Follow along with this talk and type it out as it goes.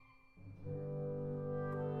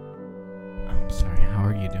Sorry, how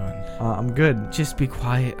are you doing? I'm good. Just be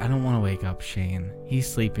quiet. I don't want to wake up Shane. He's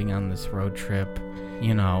sleeping on this road trip.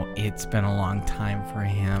 You know, it's been a long time for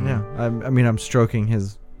him. Yeah, I'm stroking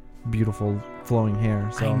his beautiful flowing hair.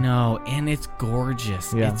 So. I know, and it's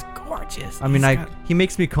gorgeous. Yeah. It's gorgeous. I mean, he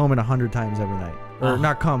makes me comb it 100 times every night. Or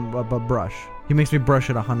not comb, but brush. He makes me brush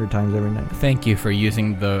it 100 times every night. Thank you for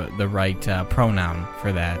using the right pronoun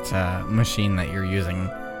for that machine that you're using.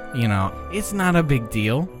 You know, it's not a big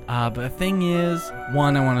deal. But the thing is,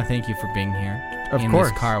 one, I want to thank you for being here. Of in course.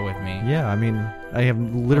 This car with me. Yeah, I mean, I have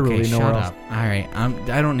literally okay, nowhere shut else. up. All right,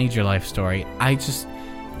 I don't need your life story.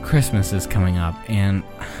 Christmas is coming up, and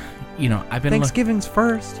you know, I've been. Thanksgiving's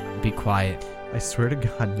first. Be quiet. I swear to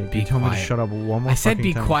God, Nick, Be you told me to quiet. shut up one more I said fucking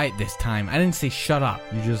be time. quiet this time. I didn't say shut up.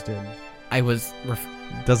 You just did. I was.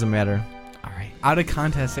 Doesn't matter. All right. Out of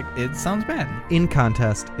contest, it sounds bad. In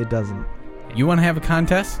contest, it doesn't. You want to have a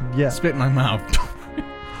contest? Yeah. Spit in my mouth.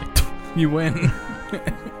 You win.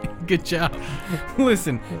 Good job.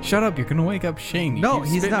 Listen, shut up. You're going to wake up Shane. You No, keep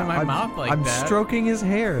he's spitting not. in my mouth like I'm that. stroking his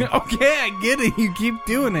hair. Okay, I get it. You keep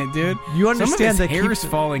doing it, dude. You understand Some of that his hair is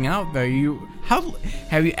falling out, though. How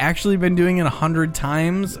have you actually been doing it 100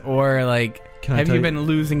 times, or like have you been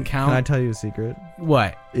losing count? Can I tell you a secret?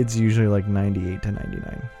 What? It's usually like 98 to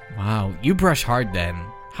 99. Wow, you brush hard then.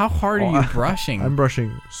 How hard are you brushing? I'm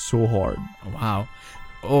brushing so hard. Wow.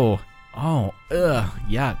 Oh, ugh,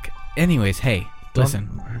 yuck. Anyways, hey,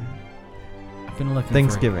 listen. I've been looking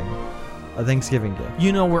Thanksgiving. A Thanksgiving gift.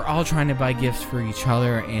 You know, we're all trying to buy gifts for each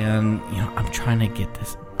other, and, you know, I'm trying to get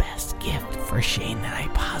this best gift for Shane that I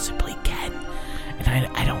possibly can. And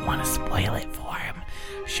I don't want to spoil it for him.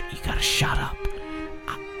 You gotta shut up.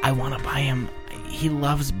 I want to buy him. He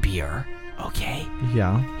loves beer, okay?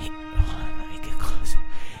 Yeah. Hold on, let me get closer.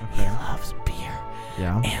 Okay. He loves beer.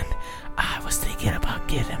 Yeah. And I was thinking about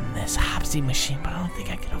getting him this Hopsy machine, but I don't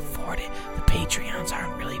think I can afford it. The Patreons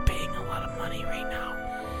aren't really paying a lot of money right now.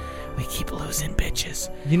 We keep losing bitches.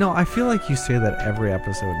 You know, I feel like you say that every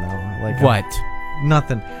episode now. Like What?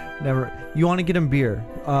 Nothing. Never. You want to get him beer.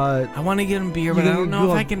 I want to get him beer, but I don't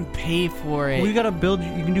know if I can pay for it. Well, you gotta build.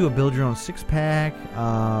 You can do a build your own 6-pack.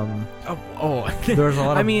 There's a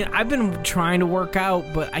lot. I mean, I've been trying to work out,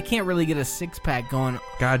 but I can't really get a 6-pack going.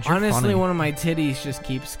 God, you're honestly, funny. one of my titties just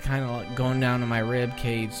keeps kind of going down to my rib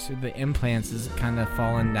cage. So the implants is kind of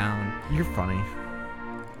falling down. You're funny.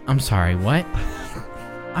 I'm sorry. What?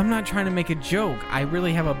 I'm not trying to make a joke. I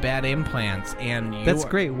really have a bad implants, and That's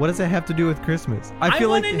great. What does that have to do with Christmas? I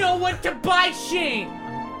want to know what to buy, Shane.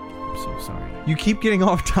 I'm so sorry. You keep getting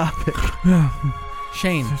off topic.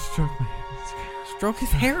 Shane, stroke his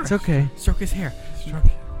hair. It's okay. Stroke his hair.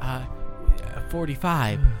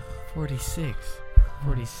 45, 46,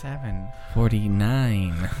 47,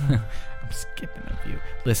 49. I'm skipping a few.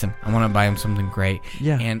 Listen, I want to buy him something great.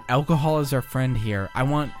 Yeah. And alcohol is our friend here. I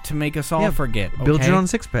want to make us all forget. Okay? Build your own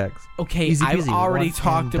 6-packs. Okay, Easy I've peasy. already Once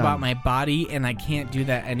talked and about done. my body, and I can't do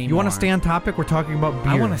that anymore. You want to stay on topic? We're talking about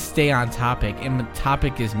beer. I want to stay on topic, and the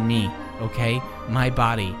topic is me, okay? My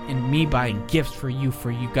body, and me buying gifts for you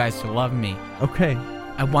guys to love me. Okay.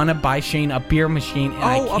 I want to buy Shane a beer machine, and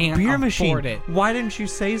I can't a beer afford machine. it. Why didn't you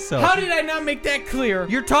say so? How did I not make that clear?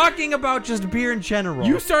 You're talking about just beer in general.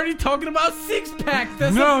 You started talking about 6-packs.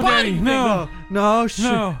 That's No, a body Daddy, thing. no. No,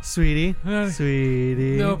 No. sweetie. Daddy.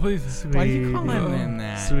 Sweetie. No, please. Why do you call him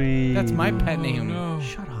that? Sweetie. That's my pet name. No.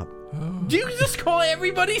 Shut up. Do you just call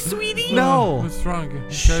everybody sweetie? No. What's wrong? You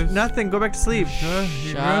Shh, guys- nothing. Go back to sleep. You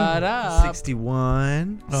Shut up.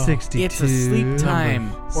 61, Oh. 62. It's a sleep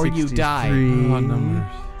time, or you die. 63, Odd numbers.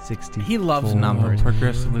 60. He loves numbers.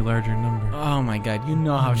 Progressively larger number. Oh my god, you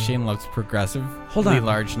know how Shane loves progressive, Hold on.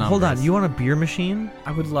 large numbers. Hold on. You want a beer machine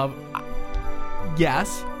I would love.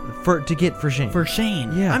 Yes, to get for Shane? for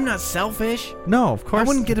Shane. Yeah. I'm not selfish. No, of course. I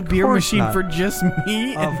wouldn't get a of beer course machine not. for just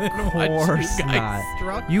me. Of and then watch course you guys not.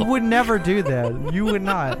 struggle. You would never do that. You would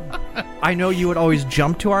not. I know you would always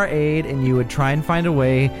jump to our aid, and you would try and find a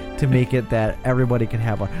way to make it that everybody can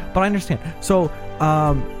have one. But I understand. So,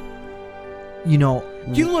 you know,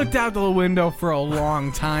 You looked out the window for a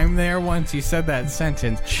long time there once you said that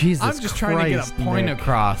sentence. Jesus I'm just trying to get a point Nick.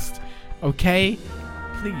 across. Okay?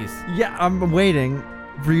 Please. Yeah, I'm waiting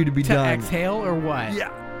for you to be To done. exhale or what?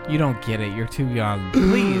 Yeah. You don't get it. You're too young.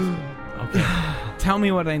 Please. Okay. Tell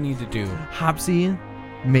me what I need to do. Hopsy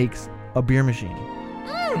makes a beer machine.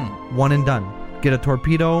 Mm. One and done. Get a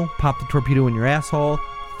torpedo, pop the torpedo in your asshole,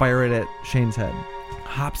 fire it at Shane's head.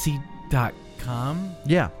 Hopsy.com?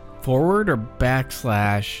 Yeah, Forward or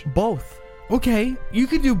backslash? both. Okay. You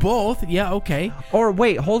could do both. Yeah, okay. Or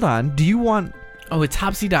wait, hold on. Do you want Oh, it's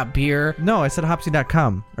Hopsy.beer. No, I said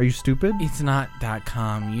Hopsy.com. Are you stupid? It's not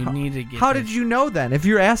 .com. You need to get. How this. did you know then? If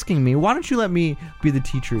you're asking me, why don't you let me be the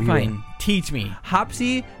teacher here? Fine, teach me.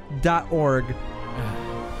 Hopsy.org.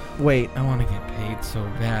 Wait, I want to get paid so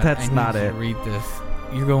bad. That's I not need it. To read this.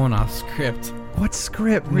 You're going off script. what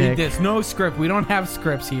script, Read Nick? this. No script. We don't have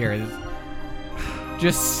scripts here.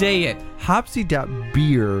 Just say it.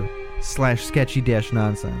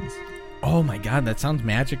 Hopsy.beer/sketchy-nonsense. Oh my god, that sounds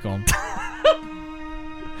magical.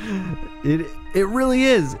 It really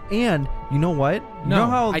is. And you know what? You No, know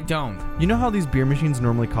how I don't. You know how these beer machines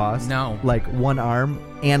normally cost? No. Like one arm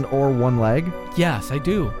and or one leg? Yes, I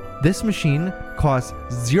do. This machine costs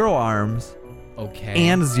 0 arms Okay.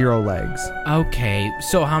 and 0 legs. Okay,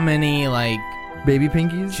 so how many, like, Baby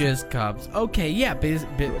pinkies? jizz cups? Okay, yeah, babies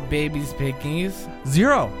pickies.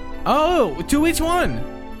 0. Oh, to each one?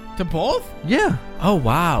 To both? Yeah. Oh,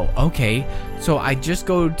 wow. Okay. So I just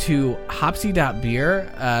go to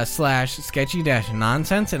hopsy.beer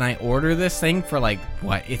 /sketchy-nonsense and I order this thing for like,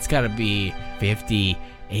 what? It's got to be $50,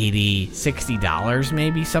 $80, $60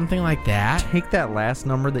 maybe, something like that. Take that last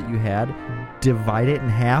number that you had, divide it in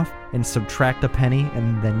half, and subtract a penny,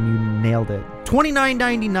 and then you nailed it.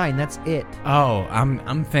 $29.99. That's it. Oh,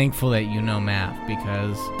 I'm thankful that you know math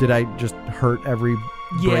because Did I just hurt every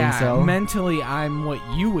brain cell? mentally I'm what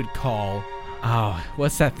you would call, oh,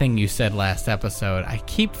 what's that thing you said last episode? I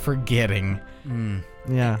keep forgetting.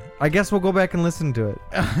 Yeah. I guess we'll go back and listen to it.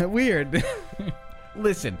 Weird.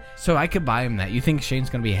 Listen, so I could buy him that. You think Shane's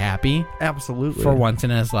going to be happy Absolutely. for once in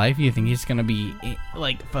his life? You think he's going to be,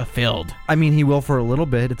 like, fulfilled? I mean, he will for a little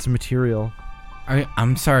bit. It's material.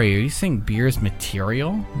 I'm sorry, are you saying beer's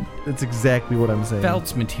material? That's exactly what I'm saying.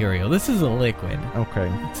 Felt's material. This is a liquid. Okay.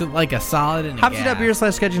 It's like a solid and a gas.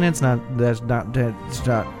 Hopsy.beer/sketchy-nonsense. That's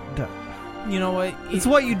not. You know what? It's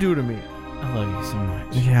what you do to me. I love you so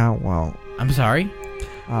much. Yeah, well, I'm sorry?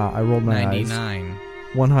 I rolled my 99. eyes.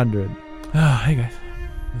 100. Oh, hey guys.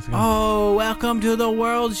 How's it going? Oh, welcome to the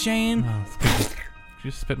world, Shane. Oh, it's good. Did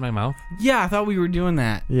you just spit in my mouth? Yeah, I thought we were doing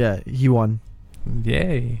that. Yeah, he won.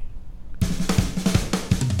 Yay.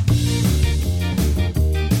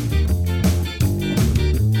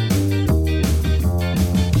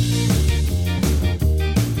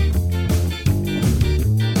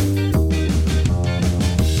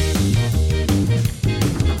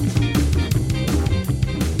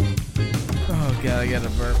 Oh, God, I got to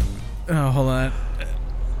burp. Oh, hold on.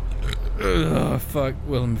 Oh, fuck.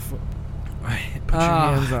 Willem. Put your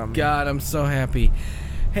hands on me. God, I'm so happy.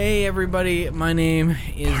 Hey, everybody. My name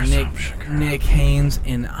is Pour some sugar. Nick Haynes,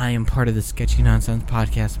 and I am part of the Sketchy Nonsense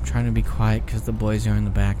podcast. I'm trying to be quiet because the boys are in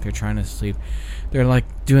the back. They're trying to sleep. They're,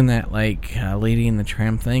 like, doing that, like, Lady in the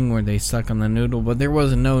Tramp thing where they suck on the noodle, but there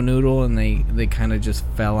was no noodle, and they kind of just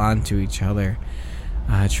fell onto each other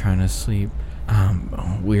trying to sleep.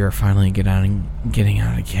 We are finally getting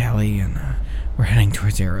out of Cali, and we're heading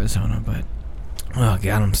towards Arizona, but oh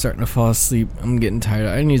God, I'm starting to fall asleep. I'm getting tired.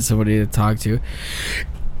 I need somebody to talk to.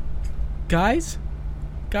 Guys?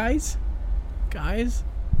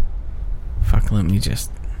 Fuck, let me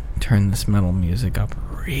just turn this metal music up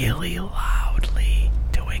really loudly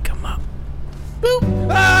to wake him up. Boop!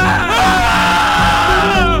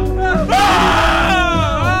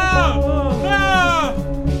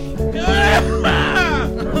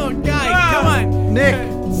 Oh, guy, come on. Nick!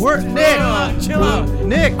 Chill out.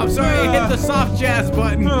 Nick! I'm sorry I hit the soft jazz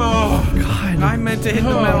button. Oh, God. I meant to hit the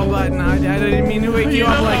metal button. I didn't mean to wake you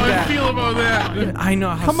up like that. I feel about that. I know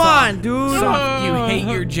how Come soft, on, dude. soft you hate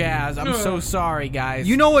your jazz. I'm so sorry, guys.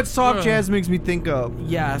 You know what soft jazz makes me think of?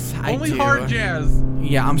 Yes, I Only do. hard jazz.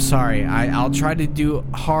 Yeah, I'm sorry. I'll try to do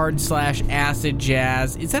hard/acid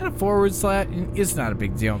jazz. Is that a forward slash? It's not a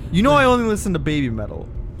big deal. You know I only listen to baby metal.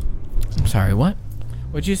 I'm sorry, what?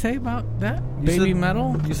 What'd you say about that? You Baby said-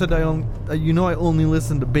 metal? You said I only. You know I only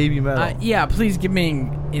listen to baby metal. Yeah, please give me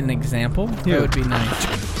an example. Here. That would be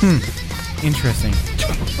nice. Interesting.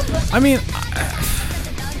 I mean,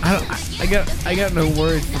 I got no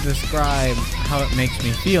words to describe how it makes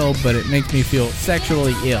me feel, but it makes me feel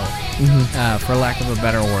sexually ill, for lack of a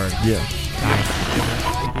better word. Yeah.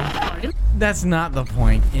 That's not the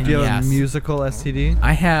point. And Do you have yes, a musical STD?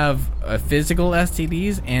 I have physical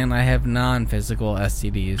STDs and I have non-physical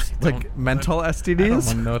STDs. Like mental I don't STDs? want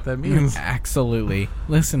to know what that means. Absolutely.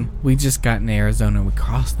 Listen, we just got in Arizona. We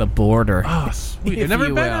crossed the border. Oh, sweet. If I've never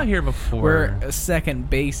you been will. out here before. We're second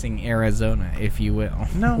basing Arizona, if you will.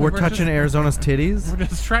 no, We're touching just, Arizona's titties? We're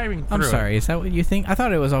just driving through. I'm sorry. Is that what you think? I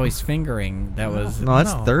thought it was always fingering. That was. No,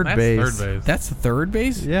 that's third base. Third base. That's the third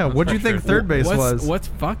base. Yeah, what do you think third base was? What's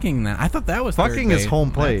fucking then? I thought that was Fucking third is base. home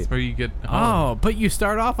plate. That's where you get. Oh, but you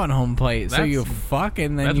start off on home home plate. So you fuck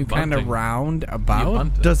and then that's you kind of bunting. round You about.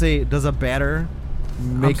 bunt it. Does a batter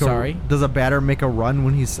make sorry? Does a batter make a run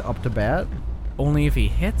when he's up to bat? Only if he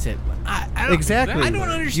hits it. I don't, Exactly. I don't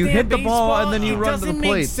understand. You hit the ball baseball. and then you It run to the doesn't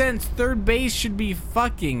plate. make sense. Third base should be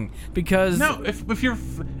fucking because. No, if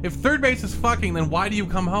third base is fucking, then why do you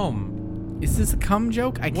come home? Is this a cum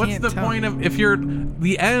joke? I What's can't the tell. point of if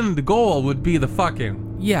the end goal would be the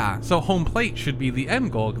fucking? Yeah. So home plate should be the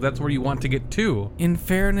end goal because that's where you want to get to. In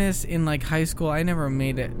fairness, in like high school, I never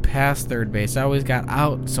made it past third base. I always got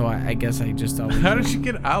out, so I guess I just always. How did you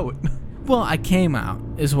get out? Well, I came out,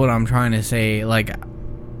 is what I'm trying to say. Like,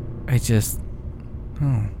 I just.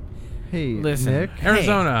 Hey, Listen. Nick. Hey.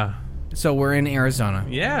 Arizona. So we're in Arizona.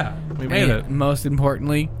 Yeah, we made And it. most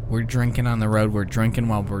importantly, we're drinking on the road. We're drinking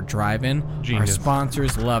while we're driving. Genius. Our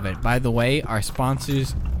sponsors love it. By the way, our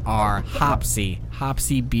sponsors are Hopsy.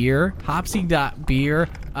 Hopsy Beer. Hopsy.beer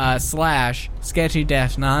 /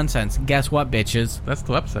 sketchy-nonsense. Guess what, bitches? That's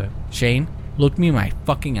the website. Shane, look me in my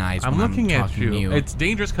fucking eyes I'm when looking I'm at talking to you. you. It's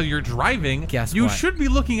dangerous because you're driving. Guess you what? should be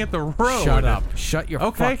looking at the road. Shut up. Shut your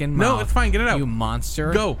Okay. fucking No, mouth. it's fine. Get it out. You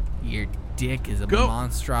monster. Go. Your dick is a Go.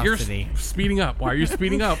 monstrosity. You're speeding up. Why are you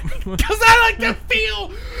speeding up? Because I like to feel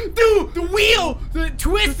the wheel, the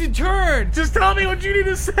twist and turn. Just tell me what you need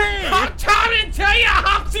to say. I'm trying to tell you,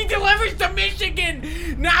 Hopsy delivers to Michigan.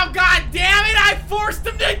 Now, God damn it, I forced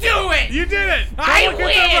him to do it. You did it. Go I look win.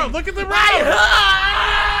 at the road. Look at the road.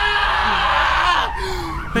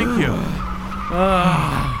 Thank you.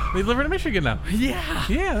 They deliver to Michigan now. Yeah.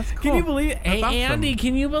 Yeah, that's cool. Can you believe? Hey, awesome. Andy,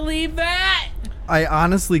 can you believe that? I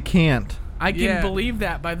honestly can't. I can Yeah. believe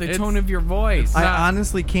that by the It's- tone of your voice. I not-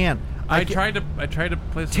 honestly can't. I tried to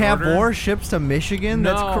place an order. Tavor ships to Michigan.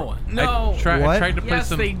 That's no, I no. What? tried to place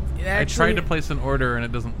Yes, they I actually- tried to place an order and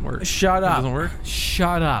it doesn't work. Shut up. It doesn't work.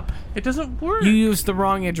 Shut up. It doesn't work. You used the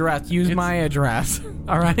wrong address. Use It's- my address.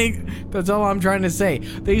 All right? That's all I'm trying to say.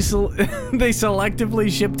 They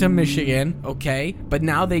selectively ship to Michigan, okay? But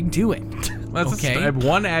now they do it. That's okay? I have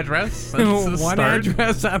one address. That's the One start.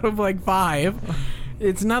 address out of like 5.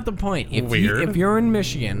 It's not the point. Weird. If you're in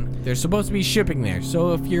Michigan, they're supposed to be shipping there.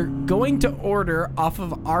 So if you're going to order off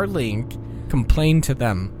of our link, complain to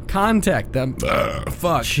them. Contact them.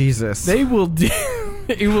 Fuck. Jesus. They will do.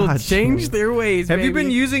 It will God, change Shane. their ways. Have you baby.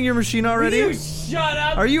 been using your machine already? You shut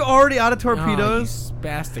up. Are you already out of Oh, torpedoes? you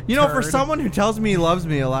spastic You know, for turd. someone who tells me he loves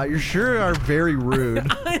me a lot, you sure are very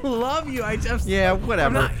rude. I love you. I just Yeah,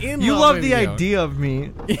 whatever. I'm not in You love love with the you. idea of me.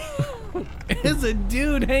 As a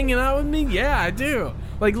dude hanging out with me, yeah, I do.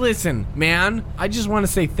 Like, listen, man, I just want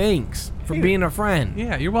to say thanks for being a friend.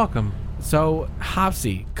 Yeah, you're welcome. So,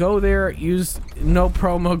 Hopsy, go there, use no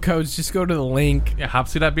promo codes, just go to the link, Yeah,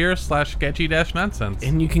 hopsy.beer / sketchy-nonsense.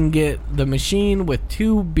 and you can get the machine with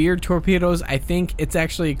 2 beer torpedoes. I think it's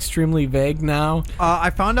actually extremely vague now.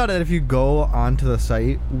 I found out that if you go onto the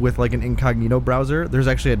site with like an incognito browser, there's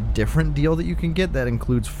actually a different deal that you can get that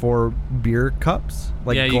includes 4 beer cups,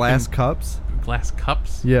 like Yeah, you glass can- cups. Glass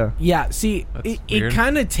cups. Yeah. Yeah, see, That's it weird.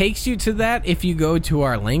 kind of takes you to that if you go to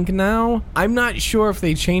our link now. I'm not sure if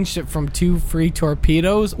they changed it from 2 free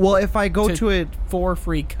torpedoes Well, if I go to to it, 4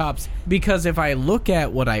 free cups, because if I look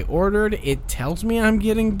at what I ordered, it tells me I'm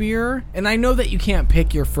getting beer, and I know that you can't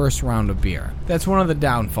pick your first round of beer. That's one of the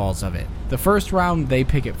downfalls of it. The first round, they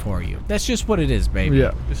pick it for you. That's just what it is, baby.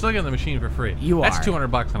 yeah. You're still getting the machine for free. You That's are.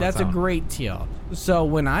 $200 on That's its a own. great deal. So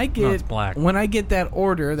when I it's get black. that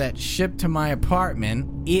order that shipped to my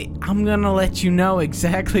apartment, I'm gonna let you know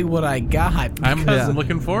exactly what I got. I'm because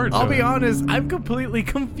looking forward to I'll it. be honest, I'm completely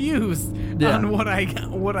confused Yeah. on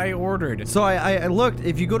what I ordered. So I looked.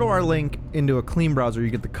 If you go to our link into a clean browser, you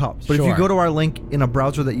get the cups. But if you Sure. go to our link in a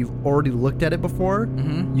browser that you've already looked at it before,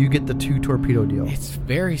 you get the 2 torpedo deal. It's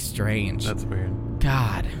very strange. That's weird.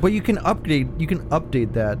 God. But you can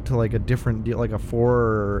update that to like a different deal, like a 4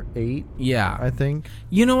 or 8, Yeah. I think.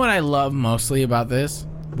 You know what I love mostly about this?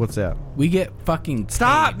 What's that? We get fucking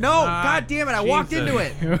Stop! paid. No! Ah, God damn it! I walked Jesus. into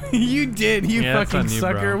it. You did, you Yeah, that's fucking on you,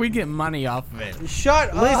 sucker. bro. We get money off of it.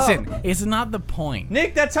 Shut Listen, it's not the point.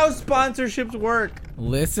 Nick. That's how sponsorships work.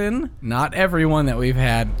 Listen, not everyone that we've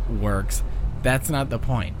had works. That's not the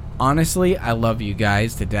point. Honestly, I love you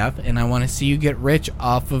guys to death, and I want to see you get rich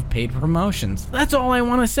off of paid promotions. That's all I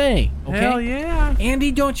want to say. Okay? Hell yeah.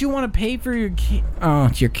 Andy, don't you want to pay for your kid? Oh,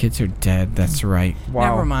 your kids are dead. That's right.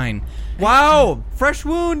 Wow. Never mind. Wow! Fresh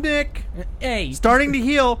wound, Nick. Hey, Starting to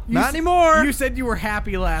heal. you Not s- anymore. You said you were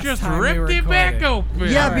happy last Just time. we ripped it back recorded.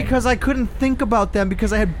 open. Yeah, All right. because I couldn't think about them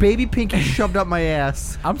because I had baby pinky shoved up my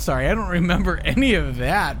ass. I'm sorry, I don't remember any of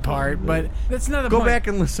that part, but that's not the Go point. back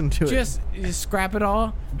and listen to it. Just scrap it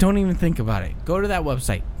all. Don't even think about it. Go to that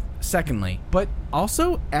website. secondly, but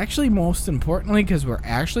also, actually, most importantly, because we're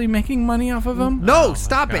actually making money off of them, No,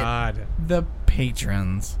 stop it. God. the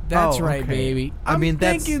patrons. That's Oh, right, okay. baby. I mean,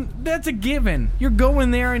 that's- thinking that's a given. You're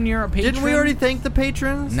going there and you're a patron. Didn't we already thank the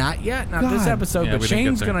patrons? Not yet, not this God. episode, Yeah, but we didn't get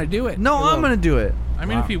Shane's there. gonna do it. No, I'm going to do it. I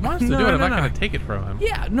mean, if he wants to No, do it, I'm no, not no. going to take it from him.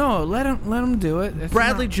 Yeah, no, let him do it. It's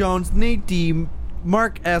Bradley not- Jones, Nate D,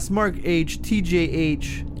 Mark S, Mark H,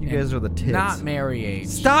 TJH. You guys are the tits. Not Mary H.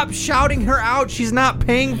 Stop shouting her out. She's not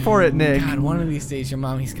paying for it, Nick. God, one of these days your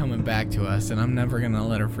mommy's coming back to us, and I'm never gonna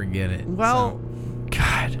let her forget it. Well,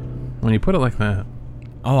 God. When you put it like that.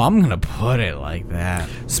 Oh, I'm gonna put it like that.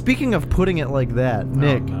 Speaking of putting it like that,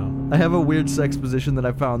 Nick, no. I have a weird sex position that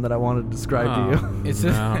I found that I want to describe to you. Is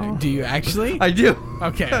no. it? Do you actually? I do.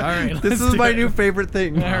 Okay, all right. This let's is do my it. new favorite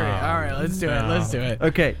thing. All right, let's do it. No. Let's do it.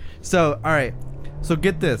 Okay, so, all right. So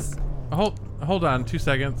get this. Hold on 2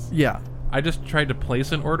 seconds. Yeah. I just tried to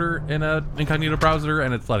place an order in a incognito browser,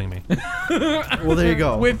 and it's letting me. Well, there you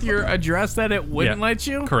go. With your address that it wouldn't Yeah, let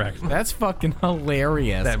you? correct. That's fucking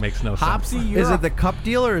hilarious. That makes no sense. Hopsy, you're Is it the cup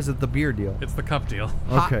deal or is it the beer deal? It's the cup deal.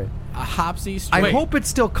 Okay. a Hopsy I straight. hope it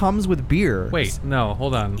still comes with beer. Wait, no,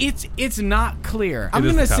 hold on. It's not clear. I'm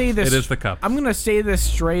is gonna the cups. say this. It is the cups. I'm gonna say this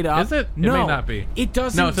straight up. Is it? It No, may not be. It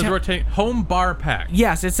doesn't. No, it says tell- rotating home bar pack.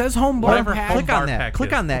 Yes, it says home bar Whatever pack. home Click bar on that. pack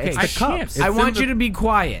Click is. on that. Okay, It's I the cups. can't. It's I in want the- you to be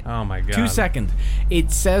quiet. Oh my god. 2 seconds.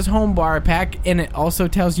 It says home bar pack, and it also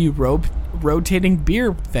tells you rotating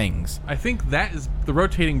beer things. I think that is the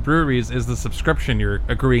rotating breweries is the subscription you're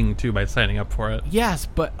agreeing to by signing up for it. Yes,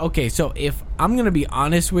 but okay, so if I'm gonna be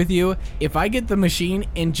honest with you, if I get the machine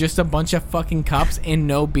and just a bunch of fucking cups and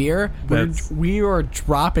no beer, we are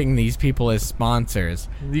dropping these people as sponsors.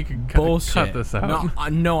 You can Bullshit. cut this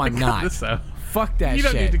out. No, I'm Cut not. this out. Fuck that You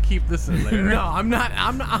don't shit. need to keep this in there. No, I'm not.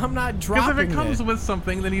 I'm not Because dropping if it comes it. with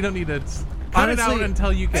something, then you don't need to cut it Honestly, out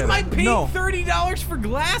until you get Am I it. paying No. $30 for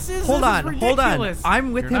glasses? Hold This on, is hold on. ridiculous.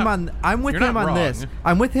 I'm with You're him not- on. I'm with you're him not on this. wrong.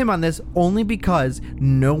 I'm with him on this only because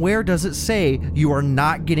nowhere does it say you are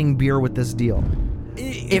not getting beer with this deal.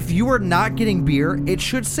 If you are not getting beer, it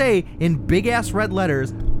should say in big ass red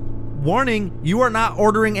letters, "Warning: you are not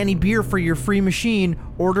ordering any beer for your free machine.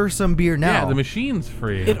 Order some beer now." Yeah, the machine's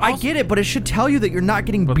free. I get it, but it should tell you that you're not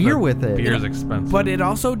getting But beer the with it. Beer's expensive. But it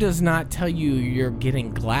also does not tell you you're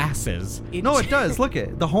getting glasses. No, it does. Look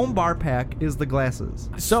it. The home bar pack is the glasses.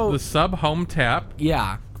 So the sub home tap,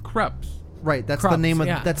 yeah, Krups. Right. That's the Krups, name of.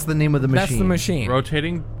 yeah. That's the name of the machine. that's the machine.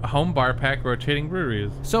 Rotating home bar pack, rotating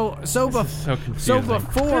breweries. So This is so confusing.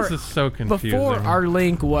 before This is so confusing. before our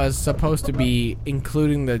link was supposed to be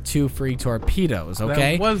including the 2 free torpedoes.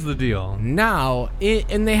 Okay. That was the deal. Now,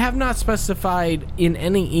 and they have not specified in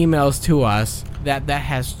any emails to us that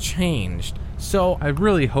has changed. So I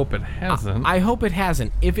really hope it hasn't. I hope it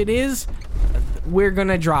hasn't. If it is, we're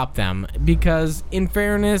gonna drop them because, in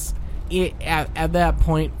fairness, at that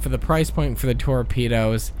point, for the price point for the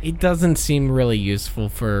torpedoes, it doesn't seem really useful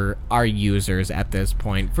for our users at this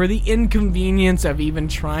point. For the inconvenience of even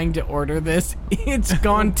trying to order this, it's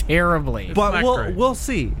gone terribly. But not we'll great. we'll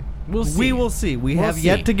see. We'll see. We will see. We We'll have see.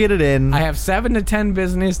 yet to get it in. I have 7 to 10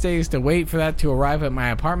 business days to wait for that to arrive at my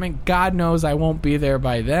apartment. God knows I won't be there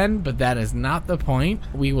by then, but that is not the point.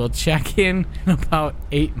 We will check in about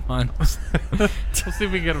 8 months. We'll see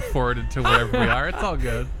if we can get it forwarded to wherever we are. It's all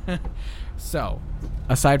good. So,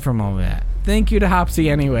 aside from all that, thank you to Hopsy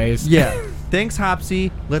anyways. Yeah. Thanks,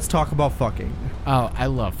 Hopsy. Let's talk about fucking. Oh, I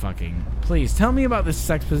love fucking. Please, tell me about this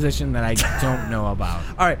sex position that I don't know about.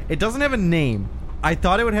 All right. It doesn't have a name. I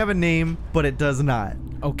thought it would have a name, but it does not.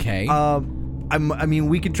 Okay. I mean,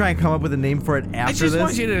 we can try and come up with a name for it after I just this.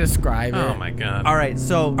 want you to describe it. Oh my god. All right,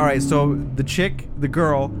 so the chick, the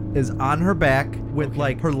girl, is on her back with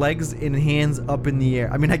like her legs and hands up in the air.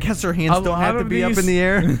 I mean, I guess her hands don't have to be up in the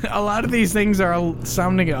air. A lot of these things are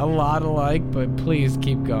sounding a lot alike, but please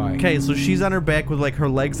keep going. Okay, so she's on her back with like her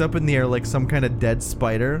legs up in the air, like some kind of dead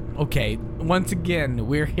spider. Okay, once again,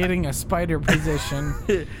 we're hitting a spider position.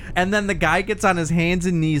 And then the guy gets on his hands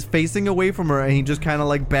and knees facing away from her, and he just kind of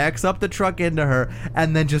like backs up the truck into her,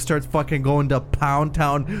 and then just starts fucking going to pound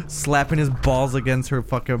town, slapping his balls against her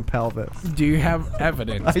fucking pelvis. Do you have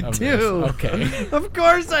evidence? I of do. This? Okay. Of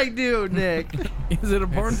course I do, Nick. Is it a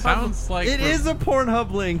porn? Sounds like It is a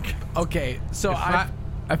Pornhub link. Okay, so It's not-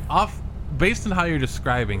 off based on how you're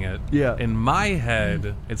describing it. Yeah. In my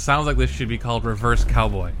head, it sounds like this should be called reverse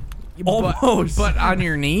cowboy. Almost. But on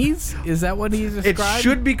your knees? Is that what he's It described?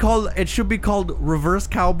 should be called reverse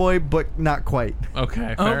cowboy, but not quite.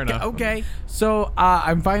 Okay, fair enough. Okay, so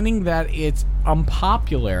I'm finding that it's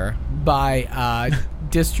unpopular by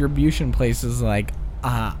distribution places like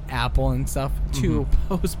Apple and stuff to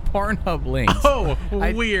post Pornhub links. Oh,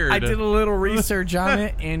 I weird. I did a little research on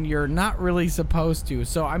it, and you're not really supposed to.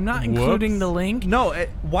 So I'm not including the link. No,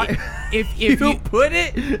 why? If you put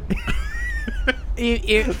it,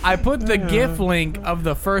 I put the GIF link of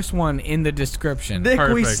the first one in the description. Nick,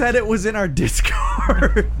 we Perfect. said it was in our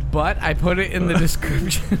Discord. But I put it in the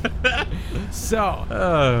description.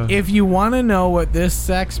 So, if you want to know what this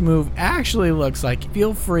sex move actually looks like,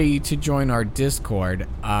 feel free to join our Discord,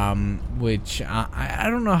 which I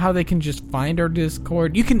don't know how they can just find our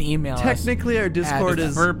Discord. You can email us. Technically, our Discord It's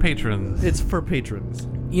is for patrons. It's for patrons.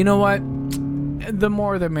 You know what? The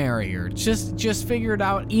more the merrier. Just figure it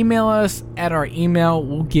out. Email us at our email.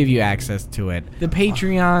 We'll give you access to it. The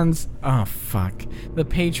Patreons, the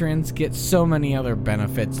patrons get so many other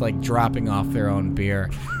benefits, like dropping off their own beer,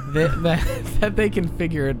 that they can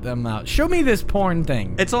figure them out. Show me this porn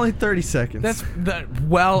thing. It's only 30 seconds. That's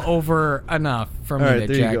well over enough for me All right, to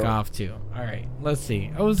there you jack go. off to. All right, let's see.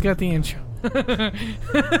 I always got the intro.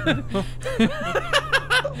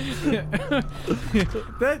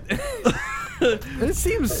 It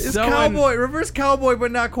seems it's so cowboy, reverse cowboy,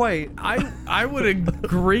 but not quite. I would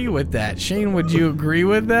agree with that. Shane, would you agree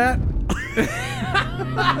with that?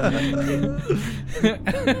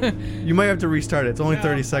 You might have to restart it. It's only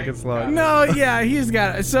 30 seconds long. No, yeah, he's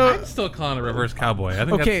got it. So I'm still calling it reverse cowboy. I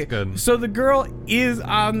think okay, that's good. so the girl is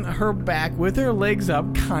on her back with her legs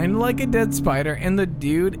up, kind of like a dead spider, and the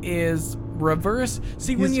dude is reverse.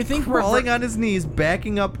 See, when He's you think crawling on his knees,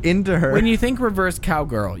 backing up into her. when you think reverse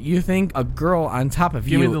cowgirl, you think a girl on top of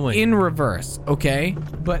Give me the you link. in reverse, okay?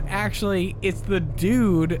 But actually, it's the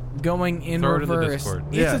dude going in Throw it in the reverse. Discord.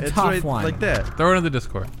 It's yeah, a it's tough right one. like that. Throw it in the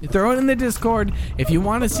Discord. Throw it in the Discord. If you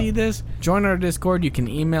want to see this, join our Discord. You can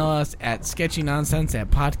email us at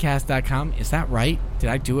sketchynonsense@podcast.com. Is that right? Did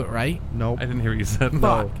I do it right? Nope. I didn't hear what you said.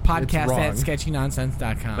 Fuck. it's Podcast wrong. at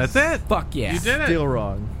sketchynonsense.com. That's it. Fuck yeah. You did it. Still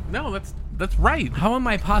wrong. No, that's right. How am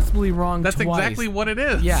I possibly wrong That's twice? exactly what it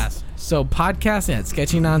is. Yes. So podcast at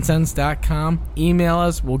sketchynonsense.com. Email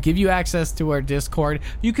us. We'll give you access to our Discord.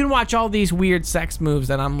 You can watch all these weird sex moves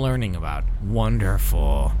that I'm learning about.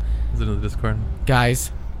 Wonderful. Is it in the Discord?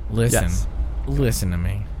 Guys, listen. Yes. Listen to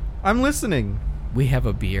me. I'm listening. We have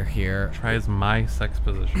a beer here. Tries my sex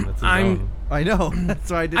position. That's his I'm- own. I know.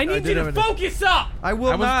 That's why I did. I need you to focus up. I will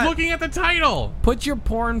I was not. looking at the title. Put your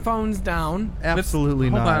porn phones down. Absolutely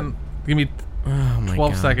Hold not. on. Give me Oh my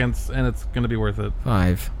 12 God. seconds, and it's going to be worth it.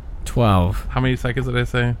 5, 12, How many seconds did I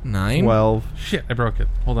say? 9. 12. Shit, I broke it.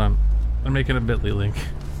 Hold on. I'm making a bit.ly link.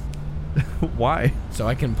 Why? So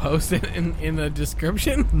I can post it in the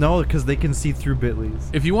description. No, because they can see through Bitleys.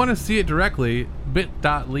 If you want to see it directly,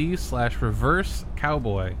 bit.ly/reverse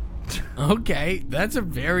cowboy. Okay, that's a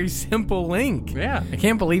very simple link. Yeah. I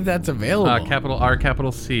can't believe that's available. Capital R,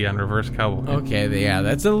 capital C on reverse cowboy. Okay, yeah,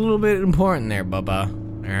 that's a little bit important there, Bubba.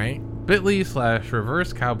 All right.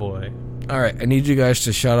 bit.ly/reverse cowboy. All right, I need you guys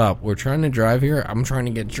to shut up. We're trying to drive here. I'm trying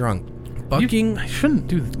to get drunk. Fucking. I shouldn't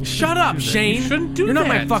do this. Shut up, Shane. You shouldn't do You're not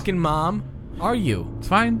my that. fucking mom, are you? It's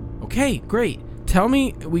fine. Okay, great. Tell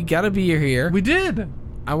me, we gotta be here. We did.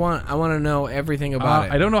 I want to know everything about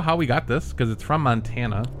it. I don't know how we got this because it's from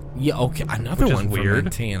Montana. Yeah. Okay. Another Which is one from weird.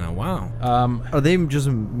 Montana. Wow. Are they just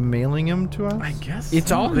mailing them to us? I guess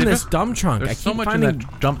It's all in They this just- dump trunk. There's I so keep much finding. in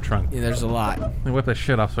that dump trunk. Yeah, there's a lot. Let me whip that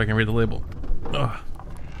shit off so I can read the label.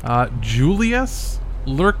 Ugh. Julius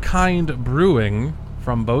Lurkind Brewing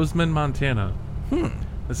from Bozeman, Montana.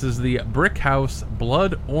 This is the Brick House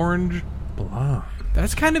Blood Orange Blanc.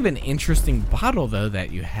 That's kind of an interesting bottle, though,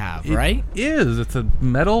 that you have, right? It is. It's a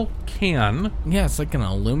metal can, Yeah, it's like an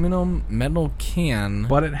aluminum metal can.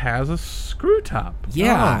 but it has a screw top.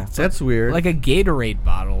 Yeah, Oh, that's weird. like a Gatorade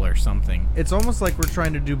bottle or something. It's almost like we're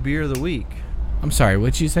trying to do beer of the week. I'm sorry,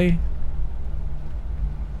 what'd you say?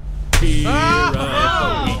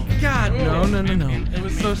 Oh, God, no. It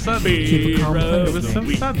was so sudden. Keep a calm place. It was so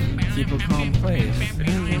sudden. Keep a calm place.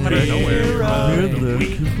 Came out of nowhere. I'm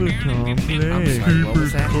sorry, what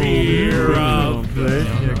was that?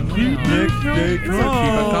 Keep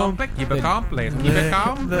a calm place. Keep a calm place.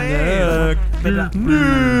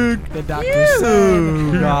 The doctor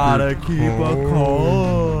said. Gotta keep a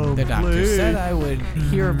calm. The doctor said I would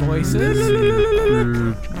hear voices.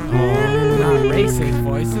 Not racist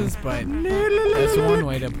voices, but that's one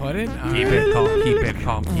way to put it. Keep it calm, keep it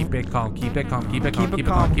calm, keep it calm, keep it calm, keep it calm, keep it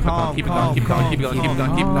calm, keep it calm, keep it calm, keep it calm, keep it calm, keep it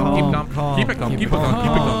calm, keep it calm, keep it calm, keep it calm, keep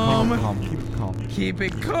it calm, keep it calm, Keep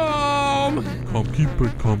it calm. keep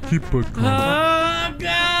it calm, keep it calm, Oh,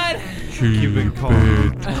 God. keep it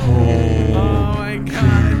calm. Oh, my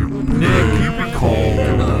God. Nick, keep it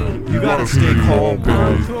calm. You gotta stay calm,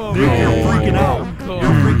 bro. Nick, you're freaking out.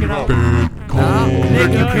 You're freaking out.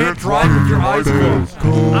 Nick, you can't drive with your eyes closed.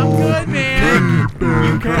 I'm good, man.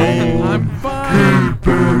 You can't. I'm fine.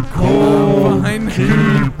 I'm fine.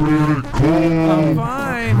 I'm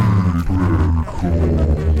fine.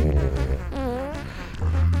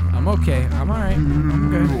 I'm okay. I'm alright. I'm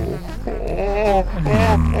good.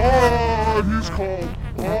 He's cold.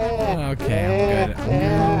 Okay,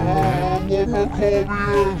 I'm good.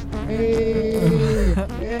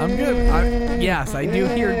 I'm good. Yes, I do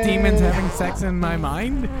hear demons having sex in my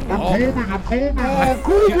mind. I'm calming.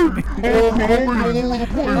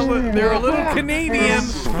 They're a little Canadian.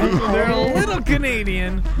 They're a little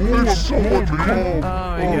Canadian. It's so mean.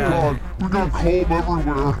 Oh my god. We got calm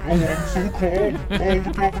everywhere. Oh, I'm so calm. Oh,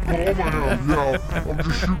 look how calm I am. Yeah, I'm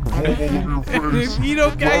just shooting calm all over your face. You know,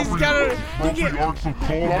 guys gotta Rub the arcs of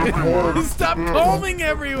calm everywhere. stop combing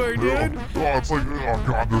everywhere, dude. Oh, it's like, oh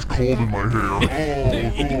god, there's cold in my hair.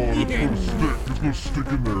 It's gonna stick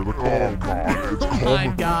in there. Like, oh god, it's Come calm.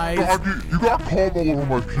 on, guys. God, you got calm all over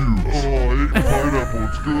my pubes. Oh, I ate pineapple.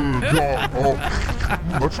 It's good. God, oh,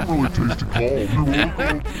 that's some really tasty calm. You're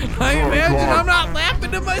welcome. I imagine God. I'm not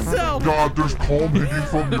laughing to myself. God, there's calm hanging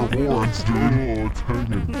from your horns, dude. Oh, it's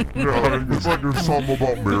hanging. Yeah, it's like there's something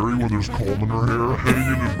about Mary when there's calm in her hair,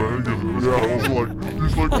 hanging and banging. Yeah,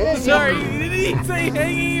 he's like, oh, Sorry, look. did he say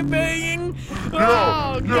hanging and banging?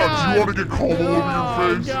 Yeah, Oh, yeah. Do you God. want to get calm all over your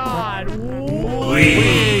Oh, face? God.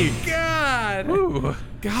 God. Ooh.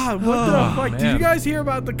 God, what the fuck? Did man. you guys hear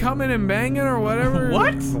about the coming and banging or whatever?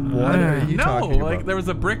 What? What are you No, talking about? like there was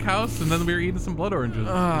a brick house, and then we were eating some blood oranges.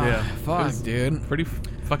 Ah, fuck, It was dude. Pretty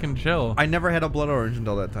fucking chill. I never had a blood orange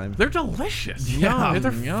until that time. They're delicious. Yum,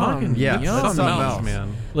 they're yum, fucking Yeah, something something else, else.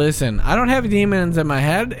 man. Listen, I don't have demons in my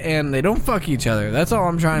head, and they don't fuck each other. That's all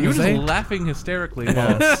I'm trying You're to say. just laughing hysterically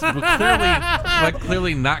while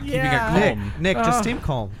clearly not keeping Yeah. it calm. Nick, just stay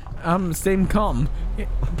calm. Stay calm.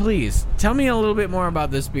 Please, tell me a little bit more about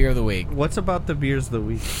this beer of the week. What's about the beers of the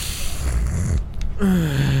week?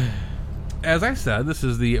 As I said, this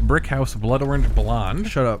is the Brick House Blood Orange Blonde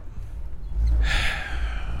Shut up.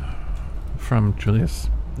 from Julius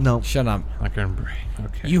No. Shut up. Lackenbury.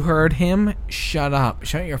 Okay. You heard him. Shut up.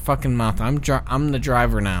 Shut your fucking mouth. I'm the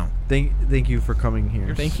driver now. Thank you for coming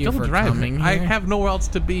here. Thank you Still for driving. coming I here. have nowhere else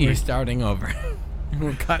to be. We're starting over.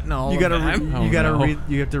 We're cutting all You of gotta that. Oh, you gotta no. read.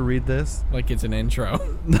 You have to read this. Like it's an intro.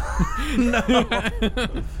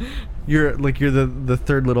 You're the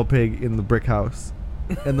third little pig in the brick house,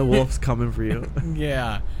 and the wolf's coming for you.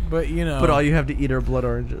 Yeah, but you know. But all you have to eat are blood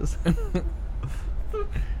oranges.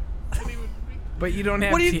 But you don't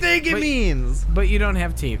have. What do you think it means? But you don't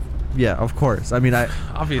have teeth. Yeah, of course. I mean, I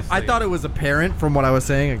Obviously. thought it was apparent from what I was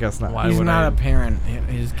saying. I guess not. Why He's would not I a parent.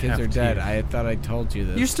 His kids have are dead. teeth? I thought I told you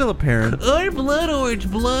this. You're still a parent. Our Blood Orange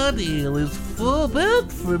Blood Ale is built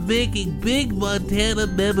for making big Montana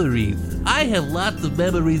memories. I have lots of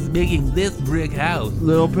memories making this brick house.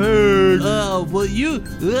 Little pig. Oh, but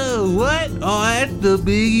what? Oh, that's the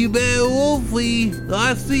Biggie Bad Wolfie.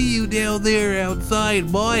 I see you down there outside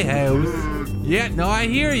my house. Yeah, no, I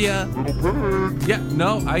hear ya. Little pig. Yeah,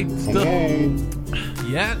 no, I still. Hello.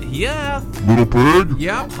 Yeah. Little pig.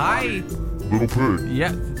 Yep. Hi. Little pig.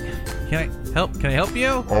 Yeah. Can I help? Can I help you?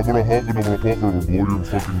 I'm gonna hug and I'm gonna pop and blow your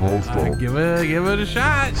fucking house down. Give it a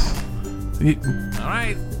shot. All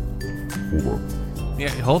right. Hold on. Yeah,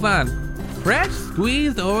 hold on. Fresh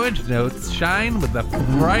squeezed orange notes shine with the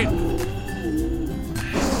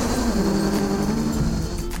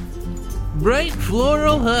bright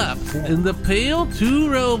floral hops, and the pale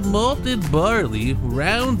two-row malted barley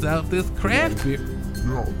rounds out this craft beer.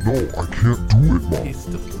 Yeah, no, I can't do it, Mom. He's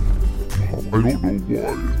still- I don't know why.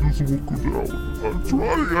 This won't go down. I'm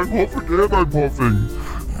trying. I'm puffing and I'm puffing.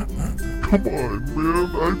 Come on,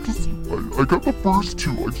 man. I got the first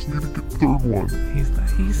two. I just need to get the third one.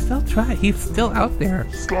 He's still trying. He's still out there.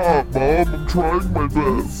 Stop, Mom. I'm trying my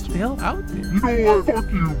best. Still out there. You know what?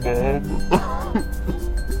 Fuck you, Mom.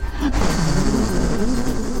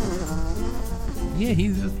 Yeah,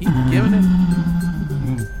 he's giving it.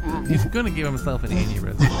 He's gonna give himself an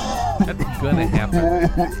aneurysm. That's gonna happen.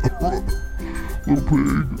 Little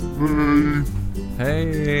pig.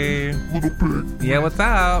 Hey. Little pig. Yeah, what's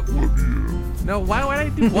up? Love you. No, why would I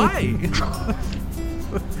do? Why?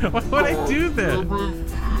 Why would I do this?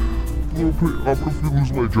 Little pig. I'm gonna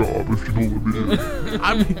lose my job if you don't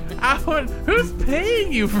let me. Who's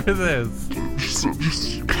paying you for this? Just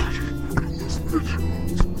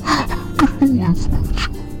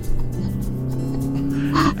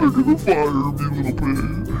They're gonna fire me, little pig.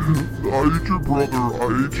 I hate your brother. I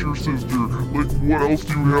hate your sister. Like, what else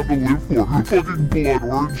do you have to live for? Fucking blood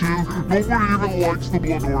oranges? Nobody even likes the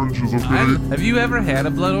blood oranges, okay? Have you ever had a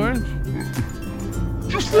blood orange?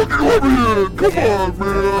 Just fucking let me in. Come on,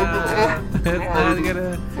 man.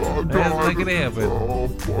 That's not gonna happen. Oh,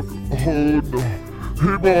 fuck. Oh, no.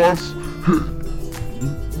 Hey, boss.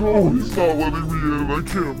 No, he's not letting me in. I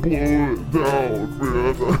can't blow it down,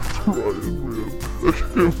 man. I'm trying, man. I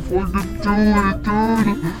can't fucking do it,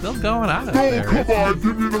 dude. Still going out of No, there. come on,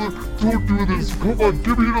 give me another. Don't do this. Come on,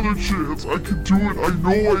 give me another chance. I can do it. I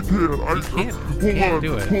know I can. You can't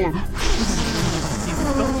do it. Hold on.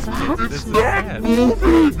 This It's is not bad.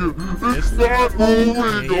 moving. It's not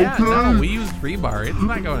moving. Yeah, Okay. no, we used rebar. It's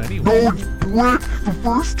not going anywhere. No, it's brick. The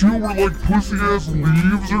first two were like pussy-ass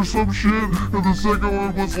leaves or some shit, and the second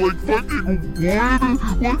one was like fucking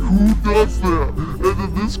wood. Like, who does that? And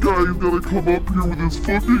then this guy is gonna come up here with his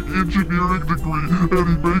fucking engineering degree, and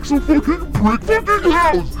he makes a fucking brick fucking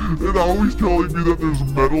house. And now he's telling me that there's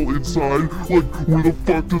metal inside. Like, where the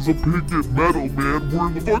fuck does a pig get metal, man? We're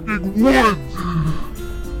in the fucking woods.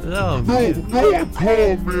 Oh, No, man. no, I'm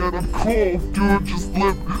calm, man. I'm calm, dude. Just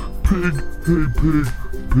let pig. Hey,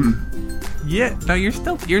 pig. Yeah, no, you're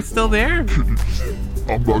still there.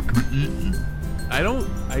 I'm not gonna eat you. I don't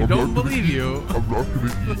not believe you. I'm not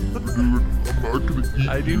gonna eat you, dude. I'm not gonna eat you.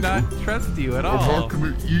 I do not trust you at I'm all. not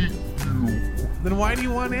gonna eat you. Then why do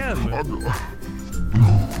you want in?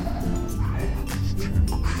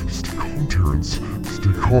 Stay calm, Terrence.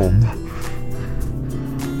 Stay calm.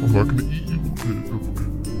 I'm not gonna eat you.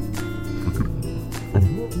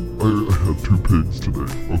 I had 2 pigs today.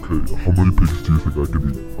 Okay, how many pigs do you think I can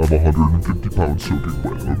eat? I'm 150 pounds soaking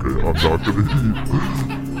wet. Okay, I'm not gonna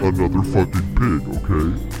eat another fucking pig. Okay,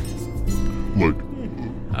 like,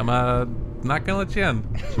 I'm not gonna let you in.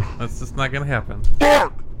 That's just not gonna happen.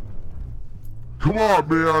 fuck! Come on,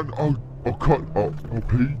 man. I'll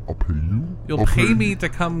pay you. You'll I'll pay you. me to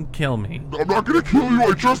come kill me. I'm not gonna kill you.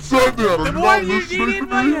 I just said that. Are Then you why not do you listening need to in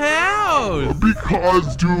my me? house?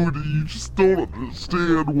 Because, dude, you just don't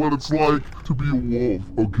understand what it's like to be a wolf,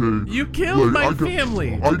 okay? You killed my Like,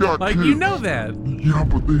 family. I got like kids. you know that. Yeah,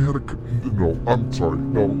 but they had a... No, I'm sorry.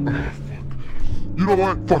 No. You know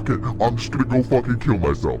what? Fuck it. I'm just gonna go fucking kill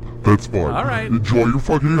myself. That's fine. All right. Enjoy your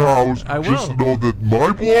fucking house. I will. Just know that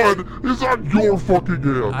my blood is on your fucking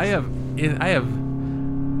hands. I have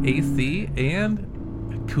AC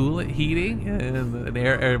and coolant heating and an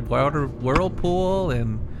air water whirlpool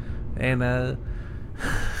and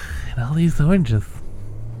all these oranges.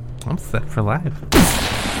 I'm set for life.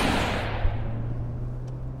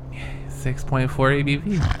 6.4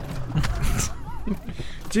 ABV.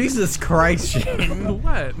 Jesus Christ, Shane.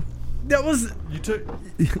 What? That was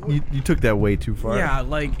You took that way too far. yeah,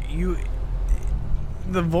 like you.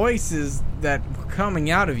 The voices that were coming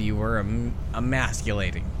out of you were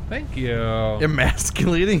emasculating. Thank you.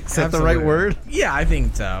 Emasculating? Is that the right Absolutely. word? Yeah, I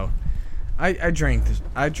think so. I drink this.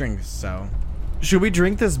 I drink so. Should we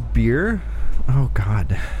drink this beer? Oh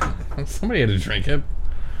God. Somebody had to drink it.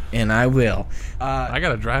 And I will. I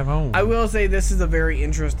gotta drive home. I will say this is a very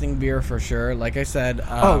interesting beer for sure. Like I said.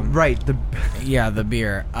 Oh right. The Yeah, the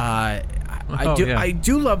beer. I Oh, do. yeah. I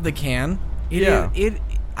do love the can. Yeah.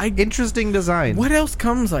 Interesting design. What else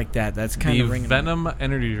comes like that? That's kind the of ringing. Venom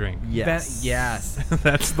energy drink. Yes. Yes.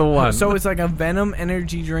 That's the one. So it's like a Venom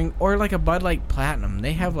energy drink or like a Bud Light Platinum.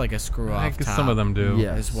 They have like a screw I off guess top. some of them do.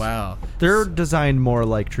 Yeah. as well. They're designed more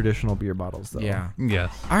like traditional beer bottles, though. Yeah.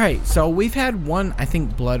 Yes. All right, so we've had one, I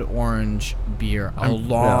think, blood orange beer a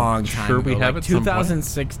long time sure ago. we have like at some point.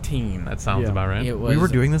 2016. That sounds Yeah. about right. It was, We were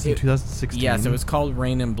doing this in it- 2016. Yes, it was called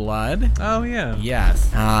Rain and Blood. Oh yeah. Yes.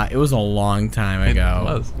 It was a long time ago.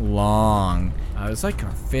 was. Long. It was like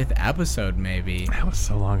our 5th episode, maybe. That was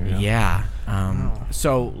so long ago. Yeah.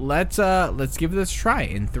 So let's give this a try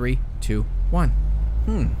in 3, 2, 1.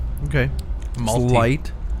 Okay. Malty. It's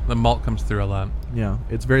light. The malt comes through a lot. Yeah,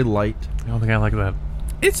 it's very light. I don't think I like that.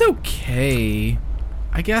 It's okay.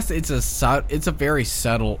 I guess it's a very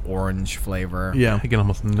subtle orange flavor. Yeah. I get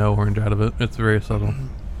almost no orange out of it. It's very subtle.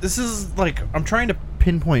 This is like I'm trying to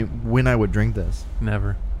pinpoint when I would drink this.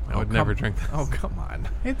 Never. I would never drink this. Oh come on.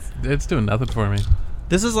 It's doing nothing for me.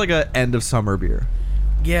 This is like a end of summer beer.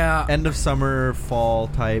 Yeah. End of summer, fall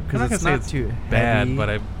type I'm not because gonna it's say not it's too bad, heavy. but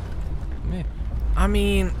I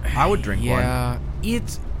mean, I would drink one. yeah,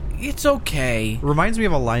 it's okay. Reminds me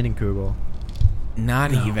of a Leinenkugel.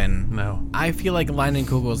 Not even. no. I feel like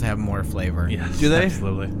Leinenkugels have more flavor. Yes. Do they?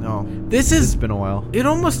 Absolutely. No. This It's is. been a while. It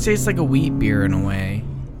almost tastes like a wheat beer in a way.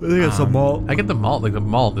 I think it's a malt. I get the malt. Like the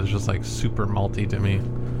malt is just like super malty to me.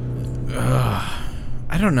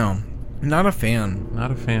 I don't know. Not a fan.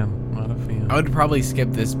 Not a fan. Not a fan. I would probably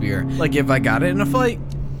skip this beer. Like if I got it in a fight,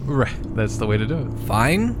 Right. That's the way to do it.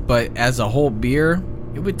 fine. But as a whole beer,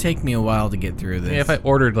 It would take me a while to get through this. Yeah, if I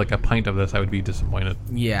ordered like a pint of this, I would be disappointed.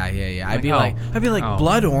 Yeah. I'd be Like, like, oh.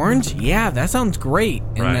 blood orange? Yeah, that sounds great.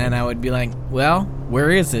 And Right. then I would be like, well, where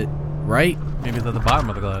is it? Right? Maybe it's at the bottom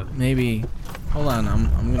of the glass. Maybe. Hold on,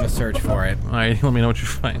 I'm gonna search for it. All right, let me know what you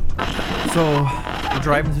find. So we're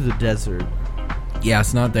driving through the desert. Yeah,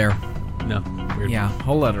 it's not there. No, weird. Yeah,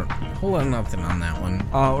 whole lot of nothing on that one.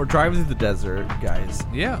 We're driving through the desert, guys.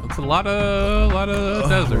 Yeah, it's a lot of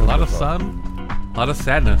desert, a lot of sun, a lot of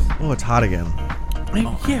sadness. Oh, it's hot again.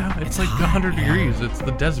 Yeah, it's like 100 degrees. It's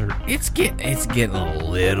the desert. It's getting a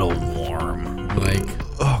little warm. Like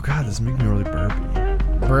Oh God, this is making me really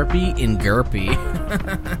burpy. burpy and gurpy.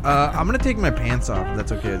 I'm gonna take my pants off. If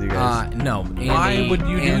that's okay with you guys. No. Andy, Why would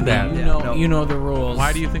you do Andy, that? You know the rules.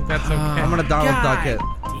 Why do you think that's okay? I'm gonna Donald Duck it,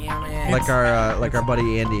 Damn it. like our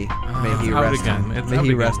buddy Andy. May he out rest. again. It's May out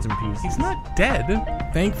he again. rest in peace. He's not dead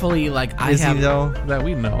Thankfully, like I Is have. he though? that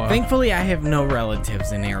we know of. Thankfully, I have no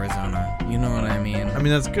relatives in Arizona. You know what I mean? I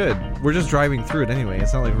mean, that's good. We're just driving through it anyway.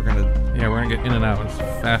 It's not like we're gonna. Yeah, we're gonna get in and out as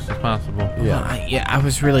fast as possible. I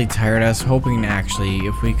was really tired. I was hoping actually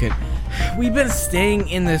if we could. We've been staying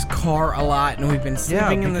in this car a lot, and we've been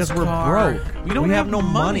sleeping in this because we're car. broke. We don't have no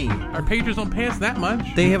money. Our pagers don't pay us that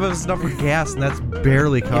much. They have us enough for gas, and that's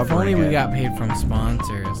barely covering If only we it. got paid from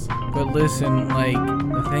sponsors. But listen, like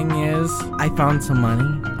the thing is, I found some money.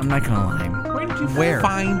 I'm not gonna lie. Where did you Where?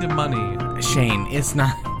 find money? Shane, it's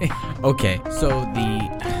not. Okay, so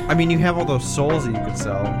I mean, you have all those souls that you could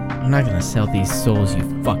sell. I'm not gonna sell these souls,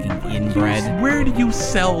 you fucking inbred. Where do you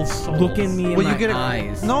sell souls? Look at me in Well, my you get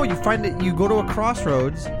eyes. No, you find it. You go to a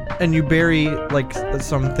crossroads and you bury like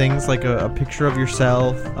some things, like a picture of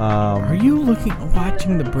yourself. Are you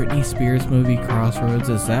watching the Britney Spears movie Crossroads?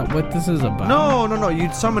 Is that what this is about? No.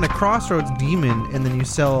 You summon a crossroads demon and then you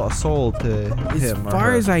sell a soul to As him. or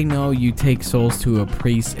far her. as I know, you take souls to a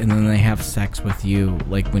priest and then they have sex with you,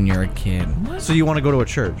 like when you're a kid. So you want to go to a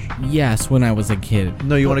church? Yes, when I was a kid.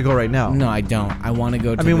 No, you want to go right now. No, I don't. I want to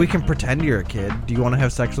go to I mean, the- we can pretend you're a kid. Do you want to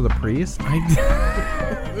have sex with a priest?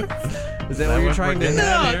 Is that what you're trying to do?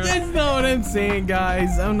 No, that's not what I'm saying,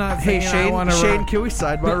 guys. I'm not Hey, saying I want to Shane, can we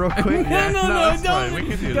sidebar real quick? No, that's fine. We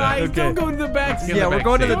can do that. guys, Okay. don't go to the back seat. Yeah, we're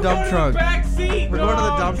going to the dump trunk. Back seat. We're going to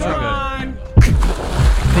the dump come trunk. on.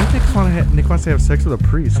 I think Nick wants to have sex with a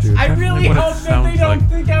priest, dude. I really what it hope that they sounds don't like.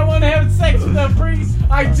 think I want to have sex with a priest.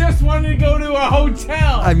 I just wanted to go to a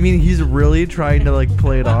hotel. I mean, he's really trying to like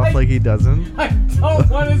play it off like he doesn't. I don't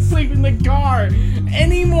want to sleep in the car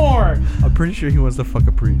anymore. I'm pretty sure he wants to fuck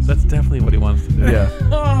a priest. That's definitely what he wants to do. Yeah.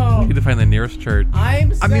 Oh, We need to find the nearest church.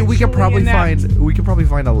 I'm. I mean, we could probably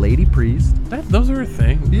find a lady priest. Those are a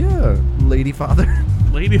thing. Yeah, lady father.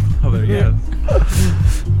 Lady mother, yes.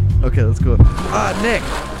 Okay, let's go. Nick.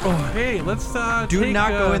 Hey, let's Do take, not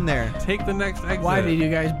go in there. Take the next exit. Why did you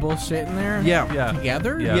guys bullshit in there? Yeah. Yeah.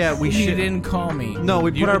 Together? Yes. Yeah, we You should. didn't call me. No,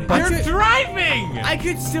 we put our butts. You're driving. I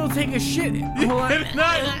could still take a shit. Hold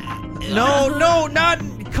on. No, not.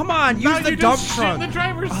 Come on, use the you dump just shit in trunk. the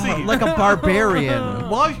driver's seat. Like a barbarian.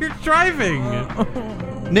 while you're driving.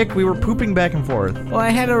 Nick, we were pooping back and forth. Well, I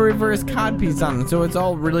had a reverse codpiece on it, so it's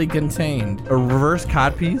all really contained. A reverse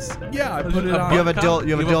codpiece? Yeah, I put it on. You have a dildo.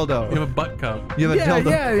 You have a butt cup. You have a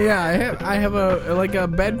dildo. Yeah. I have a like a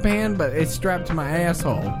bedpan, but it's strapped to my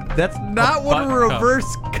asshole. That's not what a butt cup.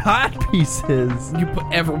 reverse codpiece is. You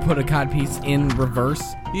ever put a codpiece in reverse?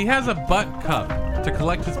 He has a butt cup to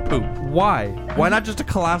collect his poop. Why? Why not just a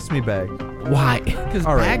colostomy bag? Why? Because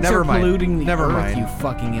All right, bags never are mind. polluting the Never earth, mind. you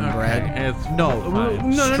fucking inbred. Okay, it's No,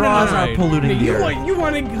 fine. straws All are right. polluting the earth. You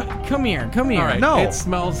want to come here? Come here. All right. No. It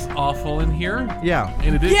smells awful in here. Yeah.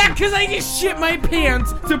 In addition, Yeah, because I just shit my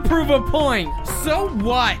pants to prove a point. So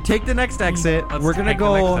what? Take the next exit. Let's We're gonna take the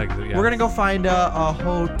go. next exit, yes. We're gonna go find a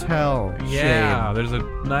hotel. yeah, there's a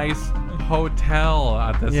nice hotel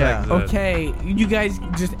at this Yeah. exit. Okay, you guys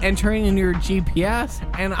just enter in your GPS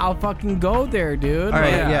and I'll fucking go there, dude. All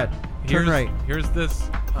right. Yeah. Yeah. Turn Here's, right. Here's this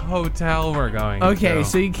hotel we're going Okay, to.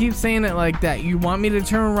 so you keep saying it like that. You want me to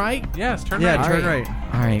turn right? Yes, turn Yeah. right. Turn Alright.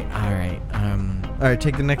 right. All right. All right.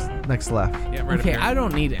 Take the next left. Yeah, right up Okay, here. I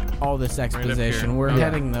don't need all this exposition. here. We're Yeah.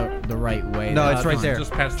 heading the right way. No, That's it's right fine. there.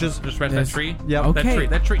 Just past just past that this- tree. Yep. Okay.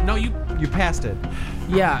 That tree. No, you. You passed it.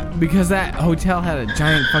 Yeah, because that hotel had a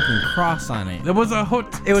giant fucking cross on it. There was a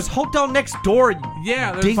hotel. It was hotel next door.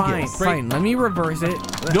 Yeah, there's Dingus. Fine. Let me reverse it.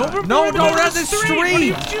 No, No, no, not the What are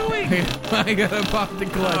you street. doing? I gotta pop the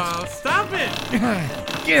clutch. Oh, stop it!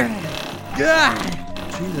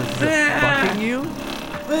 Jesus, is it fucking you?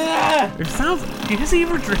 It sounds. Has he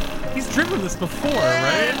ever He's driven this before,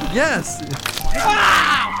 right? Yes.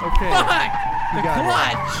 Okay. You got it.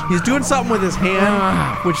 Clutch! He's doing something with his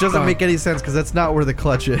hand, which doesn't fuck. make any sense because that's not where the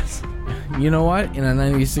clutch is. You know what? In a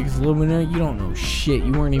 96 Lumina, you don't know shit.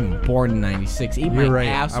 You weren't even born in 96. Eat my You're right.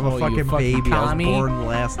 asshole, I'm a fucking you baby. Tommy. I was born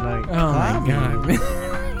last night. Oh my Tommy.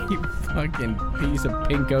 god. You fucking piece of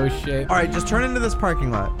pinko shit. All right, just turn into this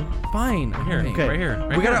parking lot. Fine. Here, Okay. right here.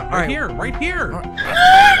 Right We gotta- here, all right right. here, right here.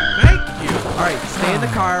 Thank you. All right, stay in the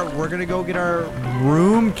car. We're gonna go get our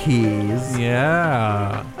room keys,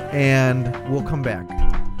 Yeah. and we'll come back.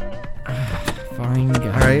 Fine, guys.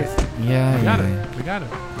 All right. Yeah, We got yeah. it. We got it.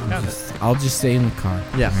 We got it. I'll just stay in the car.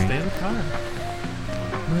 Yeah. All right. Stay in the car.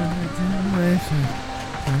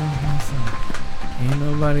 Ain't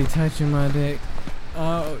nobody touching my dick.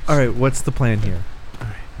 Oh, All right, what's the plan here? All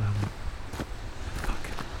right.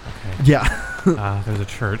 Okay. Yeah. There's a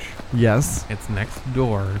church. Yes. It's next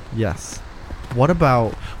door. Yes. What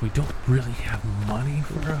about? We don't really have money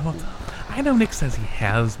for a hotel. I know Nick says he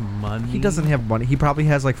has money. He doesn't have money. He probably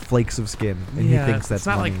has like flakes of skin, and Yeah, he thinks that's it's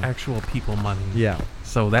not money. like actual people money. Yeah.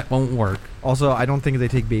 So that won't work. Also, I don't think they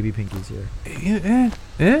take baby pinkies here.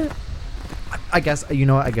 Eh? I guess you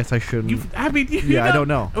know what? I guess I shouldn't. I mean, you Yeah, I don't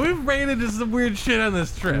know. We've ran into some weird shit on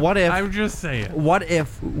this trip. What if- I'm just saying. What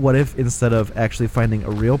if instead of actually finding a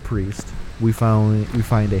real priest, we find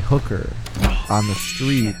a hooker on the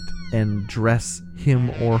street and dress him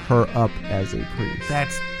or her up as a priest?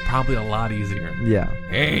 That's probably a lot easier. Yeah.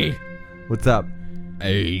 Hey, What's up?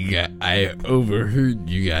 I overheard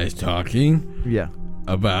you guys talking Yeah.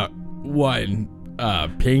 about what?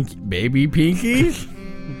 Baby pinkies?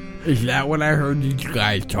 Is that what I heard you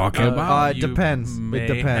guys talking about? it You depends. It may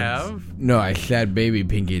depends. have. No, I said baby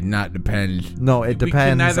pinkies, not depends. No, it We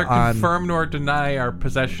can depends neither on. confirm nor deny our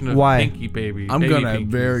possession of Why? Pinky Baby. I'm baby gonna pinkies.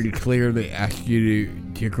 very clearly ask you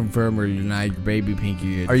to confirm or deny your baby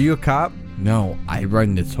pinky. Are you a cop? No, I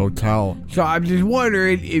run this hotel. So I'm just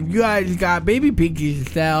wondering if you guys got baby pinkies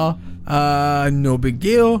to sell. No big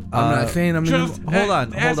deal. I'm not saying I'm Just Hold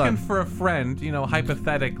on, hold asking on. for a friend,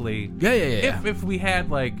 hypothetically. Yeah. If we had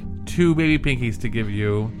like 2 baby pinkies to give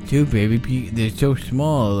you, Two baby pinkies, they're so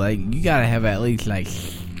small. Like, you gotta have at least like,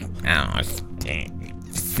 I don't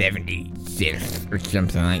know, 76 or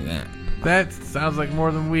something like that. that sounds like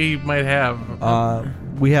more than we might have.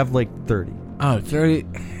 We have like 30. Oh, 30?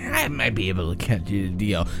 I might be able to cut you the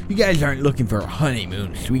deal. You guys aren't looking for a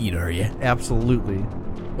honeymoon suite, are you? Absolutely.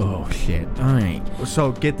 Oh, shit. All right.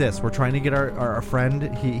 So get this. We're trying to get our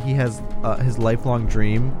friend. He has his lifelong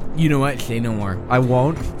dream. You know what? Say no more. I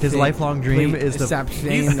won't. His Say- lifelong dream please is to. stop He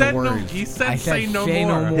saying the said no. words. He said I say no say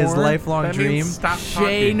more. no more. His lifelong That dream means stop Say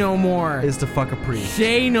talking. no more. is to fuck a priest.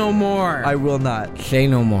 Say no more. I will not. Say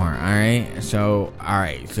no more. All right.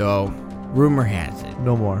 So, rumor has it.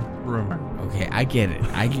 No more. Rumor. Okay, I get it.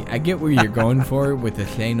 I get where you're going for with the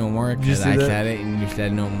say no more you because see I that? said it and you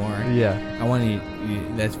said no more. Yeah. I want to.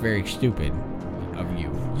 That's very stupid of you.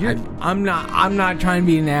 You're- I'm not trying to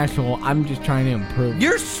be an asshole. I'm just trying to improve.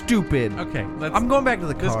 You're stupid. Okay, let's. I'm going back to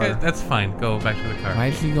the This car. guy. That's fine. Go back to the car. Why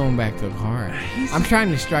is he going back to the car? I'm trying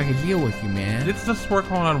to strike a deal with you, man. It's just work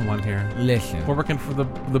one-on-one here. Listen, We're working for the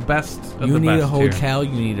best of you the need best a here. hotel.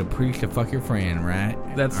 You need a priest to fuck your friend, right?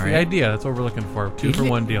 That's All the right? idea. That's what we're looking for. 2 Is for it?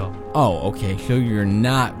 1 deal. Oh, okay. So you're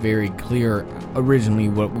not very clear originally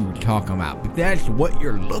what we were talking about, but that's what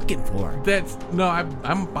you're looking for. That's no.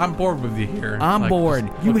 I'm bored with you here. I'm Like, bored.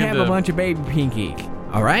 just You looking have to- a bunch of baby pinkies.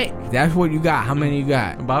 All right, that's what you got. How many you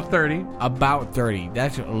got? About 30. About 30.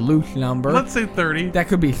 That's a loose number. Let's say 30. That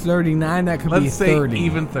could be 39. That could be Let's say 30.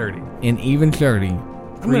 even 30. An even 30.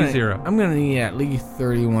 30. I'm gonna need at least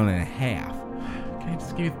 31 and a half. Okay,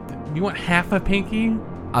 just give you want half a pinky?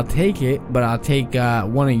 I'll take it, but I'll take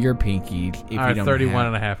one of your pinkies if All you right, don't 31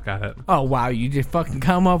 have. and a half. Got it. Oh wow, you just fucking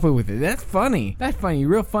come up with it. That's funny. That's funny. You're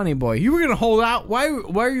real funny, boy. You were gonna hold out. Why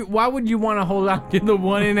would you want to hold out to the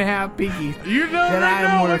 1.5 pinkies? You know That right I'm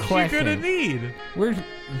now more what you're questions. gonna need. Where's?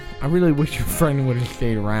 I really wish your friend would have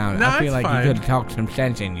stayed around. No, I feel it's like fine. he could have talked some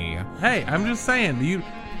sense into you. Hey, I'm just saying. You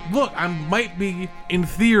look. I might be in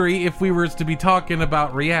theory if we were to be talking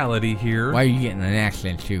about reality here. Why are you getting an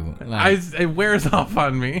accent too? It wears off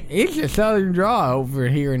on me. It's a southern draw over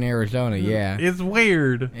here in Arizona. Yeah, It's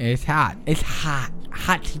weird. it's hot. It's hot.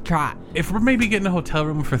 Hot to trot. If we're maybe getting a hotel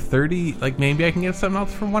room for 30, like maybe I can get something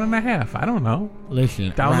else for 1.5. I don't know.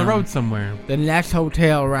 Listen, Down the around- road somewhere. The next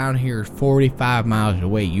hotel around here is 45 miles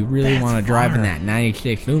away. You really That's want to drive in far. that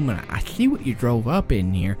 96 Lumina. I see what you drove up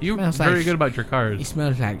in here. You're Smells very like good about your It cars.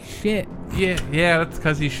 smells like shit. Yeah, that's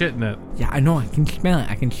because he's shitting it. Yeah, I know. I can smell it.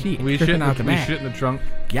 I can see it. We shit dripping out the back. in the trunk.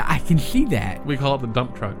 Yeah, I can see that. We call it the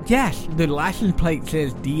dump truck. Yes, the license plate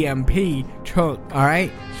says DMP trunk. All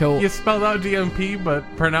right, so You spelled out DMP, but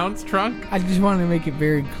pronounced trunk? I just want to make it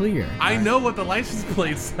very clear. I know what the license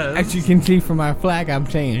plate says. As you can see from my flag, I'm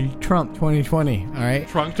saying Trump 2020. All right,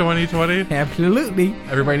 Trunk 2020? absolutely.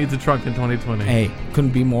 Everybody needs a trunk in 2020. Hey,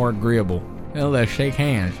 couldn't be more agreeable. Now let's shake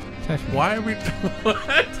hands. Touch me. Why are we...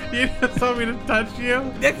 What? You just want me to touch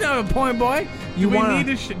you? That's not a point, boy. Do you want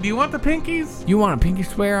the pinkies? You want a pinky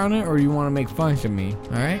swear on it, or you want to make fun of me?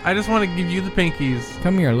 All right. I just want to give you the pinkies.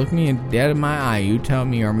 Come here, look me dead in my eye. You tell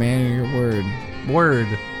me your man or your word. Word.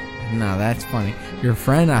 No, that's funny. Your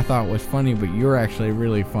friend I thought was funny, but you're actually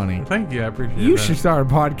really funny. Thank you, I appreciate You that. should start a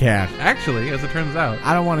podcast. Actually, as it turns out.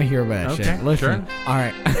 I don't want to hear about that Okay, shit. Listen. sure. All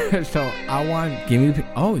right. So I want. Give me.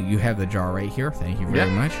 Oh, you have the jar right here. Thank you very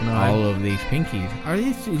Yeah, much. no, All of these pinkies.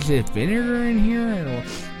 Is it vinegar in here? Or,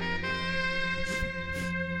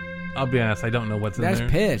 I'll be honest, I don't know what's in that's there.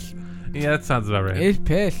 piss. Yeah, that sounds about right. It's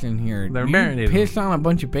piss in here. They're you marinated. piss on a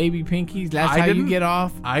bunch of baby pinkies. That's I how you didn't- get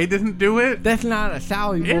off. I didn't do it. That's not a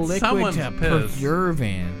soluble It's liquid someone's to piss. preserve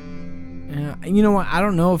in. You know what? I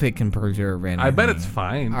don't know if it can preserve anything. I bet it's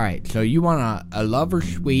fine. All right, so you want a lover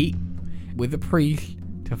suite with a priest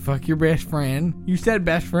to fuck your best friend. You said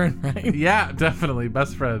best friend, right? Yeah, definitely.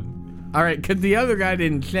 Best friend. All right, because the other guy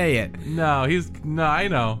didn't say it. No, I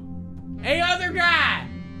know. Hey, other guy!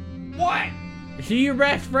 What? Is he your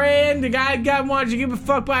best friend? The guy wants you to give a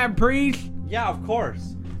fuck by a priest? Yeah, of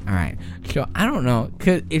course. All right, so I don't know,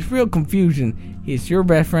 because it's real confusing. It's your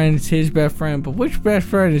best friend, it's his best friend, but which best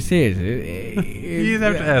friend is his? You'd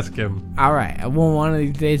have to ask him. All right, well, one of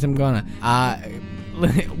these days I'm gonna.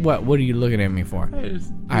 What are you looking at me for?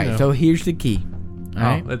 All right, so here's the key. All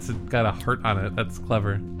right, it's got a heart on it. That's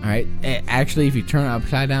clever. all right. Actually, if you turn it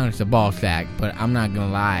upside down, it's a ball sack. But I'm not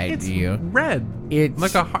gonna lie It's to you. red. It's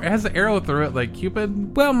Like it has an arrow through it, like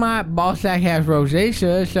Cupid. well, my ball sack has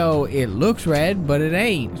rosacea, so it looks red, but it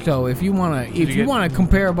ain't. So if you wanna,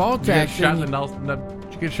 compare a ball Did you get sack, shot in the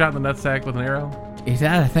did you get shot in the nutsack with an arrow? is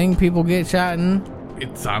that a thing people get shot in?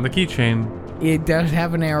 It's on the keychain. It does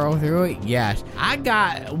have an arrow through it. Yes, I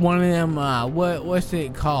got one of them. What's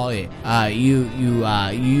it called? You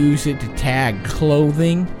use it to tag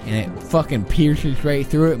clothing, and it fucking pierces right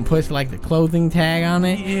through it and puts like the clothing tag on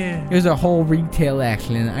it. Yeah. It was a whole retail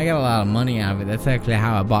accident. I got a lot of money out of it. That's actually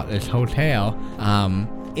how I bought this hotel.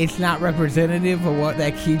 It's not representative of what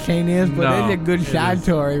that keychain is, but No, it's a good it side is.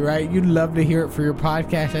 story, right? You'd love to hear it for your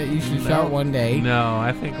podcast that you should start one day. No,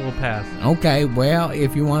 I think we'll pass. Okay, well,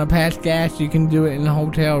 if you want to pass gas, you can do it in the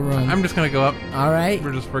hotel room. I'm just gonna go up. All right?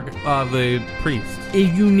 We're just for the priest.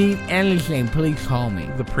 If you need anything, please call me.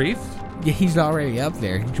 The priest? Yeah, he's already up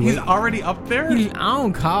there. He's already up there? He's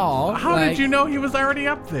on call. How did you know he was already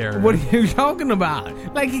up there? What are you talking about?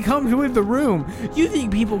 Like he comes with the room. You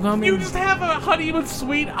think people come You in? just have a honeymoon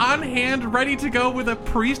suite on hand, ready to go with a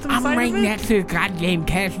priest inside I'm right of it? next to the goddamn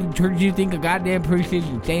Catholic church. You think a goddamn priest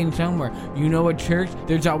isn't staying somewhere? You know a church?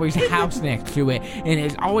 There's always a house next to it, and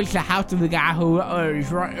it's always the house of the guy who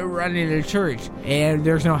is running the church. And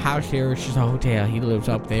there's no house here. It's just a hotel. He lives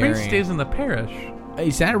up there. Priest and- stays in the parish.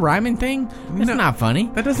 Is that a rhyming thing? That's No, not funny.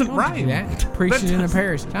 that doesn't Don't rhyme. do that. Priest That is in the doesn't-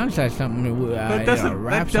 parish. Sounds like something. That doesn't-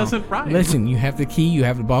 rap that song. doesn't rhyme. Listen, you have the key. You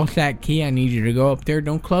have the ball sack key. I need you to go up there.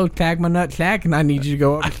 Don't close tag my nut sack, and I need you to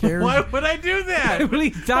go upstairs. Why would I do that?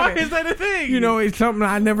 Please stop Why it. is that a thing? You know, it's something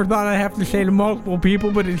I never thought I'd have to say to multiple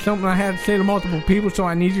people, but it's something I have to say to multiple people. So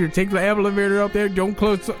I need you to take the elevator up there. Don't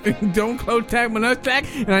close tag my nut sack,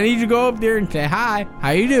 and I need you to go up there and say hi.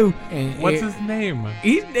 How you do? And What's his name?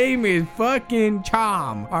 His name is fucking Chom.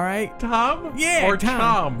 All right. Tom? Yeah, Or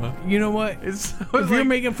Tom. Chom? You know what? It's If you're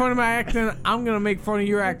making fun of my accent, I'm gonna make fun of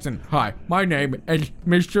your accent. Hi, my name is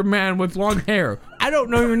Mr. Man with Long Hair. I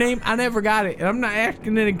don't know your name. I never got it, and I'm not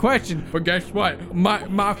asking any questions. But guess what?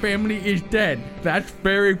 My family is dead. That's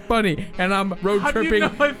very funny, and I'm road How do tripping. you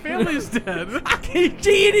know my family's dead? I can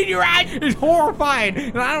see it in your eyes. It's horrifying,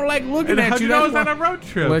 and I don't like looking And at how you. do you know I was That's on a why- road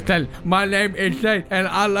trip? Listen, my name is Zane, and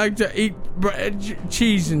I like to eat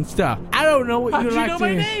cheese and stuff. I don't know what How'd you you like know to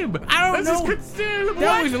my name? I don't This is know. considered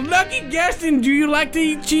That what? was a lucky guessing. Do you like to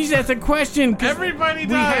eat cheese? That's a question. 'cause Everybody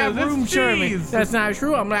we does. have It's room service. cheese. That's not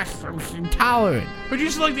true. I'm not intolerant. But you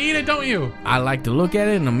just like to eat it, don't you? I like to look at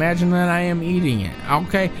it and imagine that I am eating it.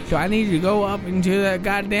 Okay, so I need you to go up into that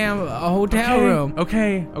goddamn hotel room.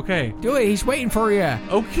 Okay. Do it. He's waiting for you.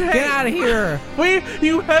 Okay. Get out of here. Wait,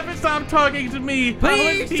 you haven't stopped talking to me.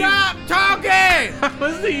 Please stop talking. How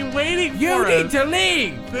is he waiting You for need us? to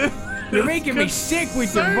leave. You're making me sick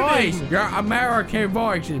with your voice. Your American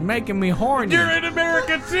voice is making me horny. You're in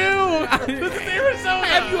America too. This is Arizona.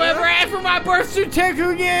 Have you ever asked for my birth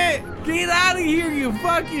certificate yet? Get out of here, you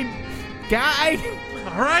fucking guy.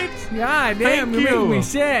 All right. God damn, Thank you're you. making me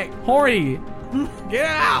sick. Horny. Get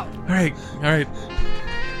out. All right.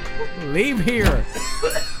 Leave here.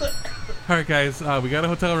 All right, guys. We got a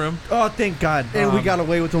hotel room. Oh, thank God. And we got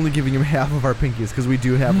away with only giving him half of our pinkies because we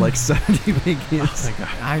do have like 70 pinkies. Thank God.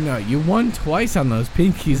 I know. You won twice on those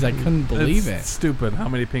pinkies. I couldn't believe It's it. stupid how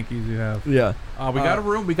many pinkies you have. Yeah. We got a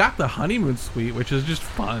room. We got the honeymoon suite, which is just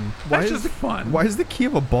fun. That's just fun. Why is the key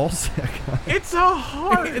of a ball sack on? It's a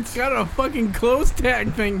heart. It's got a fucking close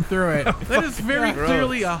tag thing through it. That is very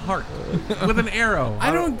clearly a heart with an arrow.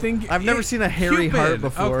 I don't think I've never seen a hairy Cupid. heart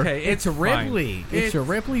before. Okay, it's a fine. Ripley. It's a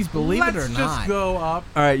Ripley's. Believe it or Let's not. just go up.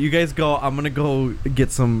 All right, you guys go. I'm going to go get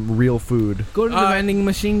some real food. Go to the vending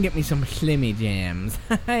machine. Get me some Slimmy Jams.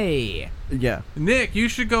 Hey. Yeah. Nick, you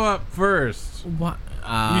should go up first. What?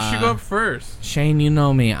 You should go up first. Shane, you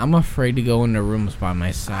know me. I'm afraid to go into rooms by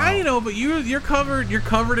myself. I know, but you're covered. You're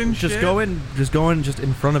covered in shit. Just go in just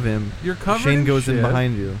in front of him. You're covered Shane in goes in shit.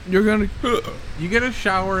 behind you. You're gonna. You get a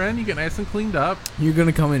shower in. You get nice and cleaned up. You're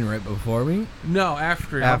gonna come in right before me. No,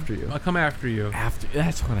 after you. After you. I'll come after you. After.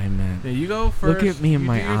 That's what I meant. Yeah, you go first. Look at me in You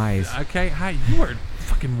my do your- eyes. Okay, hi. You are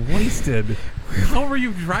fucking wasted. How were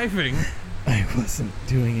you driving? I wasn't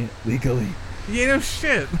doing it legally. You know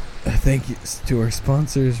shit. Thank you to our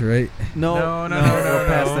sponsors, right? No, We're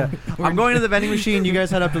past that. I'm going to the vending machine. You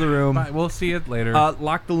guys head up to the room. Bye, we'll see it later.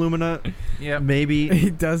 Lock the Lumina. Yep. Maybe.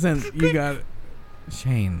 It doesn't. You got it.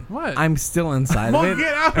 Shane. What? I'm still inside Well, of it.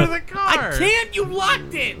 get out of the car. I can't. You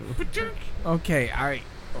locked it. Okay. All right.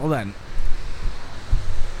 Hold on.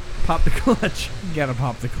 Pop the clutch. You gotta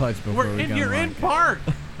pop the clutch before we go. You're in park.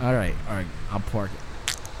 All right. I'll park it.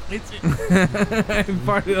 It's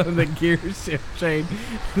Part of the gear shift, Shane.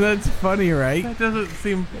 That's funny, right? that doesn't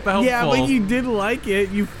seem helpful. Yeah, but you did like it.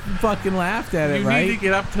 You fucking laughed at it, You right? need to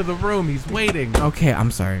get up to the room. He's waiting. Okay,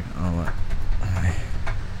 I'm sorry.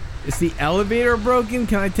 Is the elevator broken?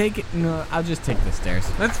 Can I take it? No, I'll just take the stairs.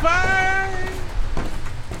 That's fine.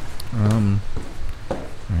 Alright,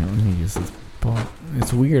 let me use this ball.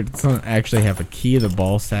 It's weird. It doesn't actually have a key. The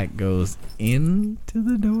ball sack goes into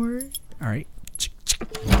the door. Alright.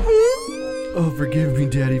 Oh, forgive me,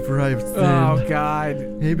 Daddy, for I've sinned. Oh, God.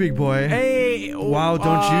 Hey, big boy. Hey. Wow,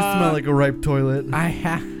 don't you smell like a ripe toilet? I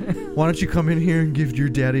have. Why don't you come in here and give your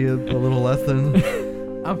daddy a little lesson?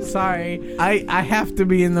 I'm sorry. I have to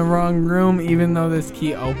be in the wrong room, even though this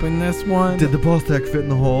key opened this one. Did the ball sack fit in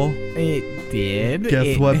the hole? It did.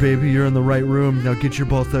 Guess what, baby? You're in the right room. Now get your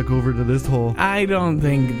ball sack over to this hole. I don't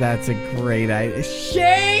think that's a great idea.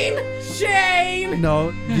 Shane! No,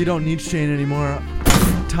 you don't need Shane anymore.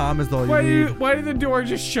 Tom is all Why you need. did the door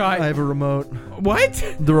just shut? I have a remote.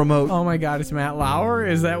 What? The remote. Oh my God! It's Matt Lauer.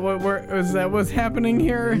 Is that what's happening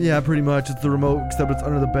here? Yeah, pretty much. It's the remote, except it's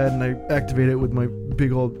under the bed, and I activate it with my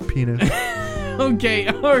big old penis. Okay.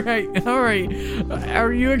 All right.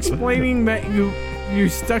 Are you explaining that you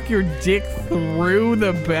stuck your dick through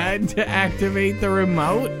the bed to activate the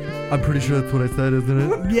remote? I'm pretty sure that's what I said, isn't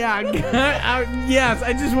it? Yeah. Yes.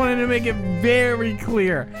 I just wanted to make it very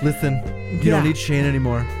clear. Listen, you Yeah. don't need Shane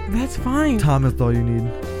anymore. That's fine. Tom is all you need.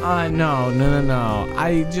 No.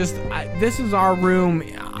 This is our room.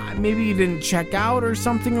 Maybe you didn't check out or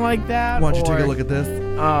something like that. Why don't you take or- a look at this?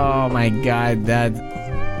 Oh my God, God.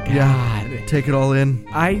 Yeah. Take it all in.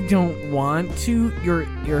 I don't want to. You're.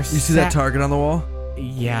 You see that target on the wall?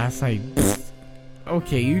 Yes, I.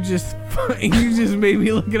 Okay, you just made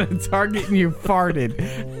me look at a target and you farted.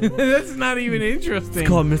 That's not even interesting. It's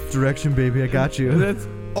called misdirection, baby. I got you. That's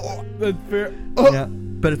fair. Yeah.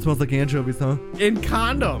 Bet it smells like anchovies, huh? In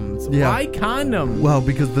condoms. Yeah. Why condoms? Well,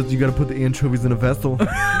 because you got to put the anchovies in a vessel.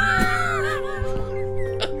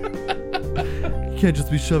 You can't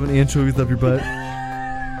just be shoving anchovies up your butt.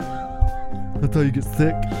 That's how you get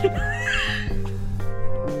sick.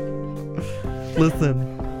 Listen.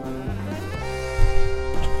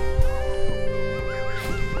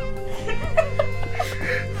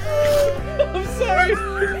 I'm sorry.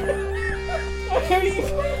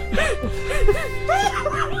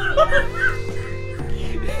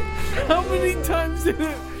 How many times did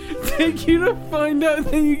it take you to find out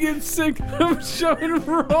that you get sick of shoving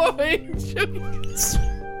raw anchovies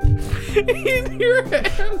in your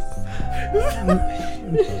ass?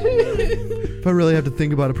 If I really have to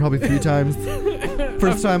think about it, probably 3 times.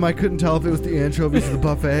 First time I couldn't tell if it was the anchovies or the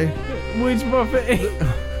buffet. Which buffet?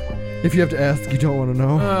 If you have to ask, you don't want to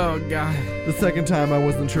know. Oh, God. The second time I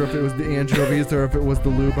wasn't sure if it was the anchovies or if it was the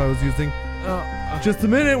lube I was using. Just a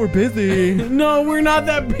minute, we're busy. No, we're not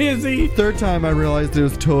that busy. Third time I realized it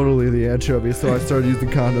was totally the anchovy, so I started using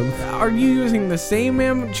condoms. Are you using the same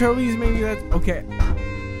anchovies? Maybe that's okay.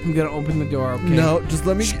 I'm gonna open the door. Okay. No, just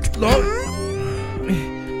let me.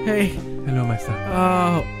 Hey. Hello, my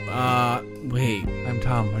son. Wait. I'm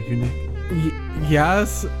Tom. Are you Nick?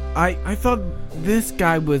 Yes. I thought this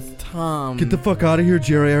guy was Tom. Get the fuck out of here,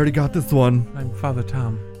 Jerry. I already got this one. I'm Father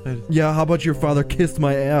Tom. Yeah, how about your father kissed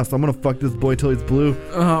my ass? I'm gonna fuck this boy till he's blue.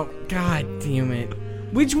 Oh, god damn it.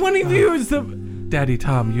 Which one of you is the... Daddy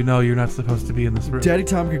Tom, you know you're not supposed to be in this room. Daddy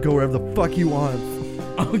Tom could go wherever the fuck he wants.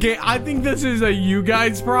 Okay, I think this is a you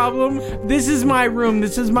guys problem. This is my room.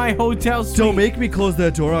 This is my hotel suite. Don't make me close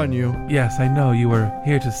that door on you. Yes, I know you were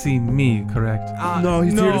here to see me, correct? No,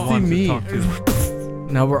 he's here to see Want me. talk to.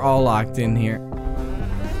 No, we're all locked in here.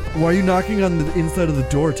 Why are you knocking on the inside of the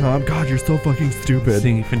door, Tom? God, you're so fucking stupid.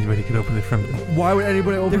 Seeing if anybody could open it from me. Why would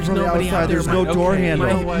anybody open There's from the nobody outside? out there, There's no Mike. door Okay, handle.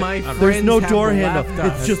 you know what? My There's There's no friends door have handle.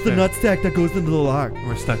 left us. It's just the fair. nutsack that goes into the lock.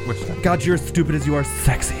 We're stuck. We're stuck. God, you're as stupid as you are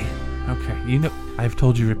sexy. Okay, you know, I've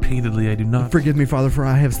told you repeatedly I do not. Forgive me, Father, for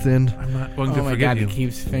I have sinned. I'm not going to Oh my forgive god, you. he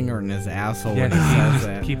keeps fingering his asshole Yeah, when he says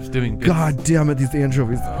that. he keeps doing good. God damn it, these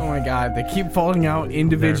anchovies. Oh my god, they keep falling out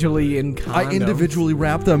individually in condoms. I individually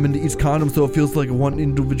wrap them into each condom so it feels like one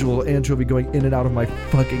individual anchovy going in and out of my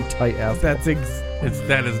fucking tight ass. That's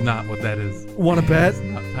That is not what that is. Want to bet?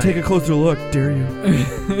 Not tight. Take a closer look, dare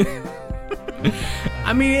you?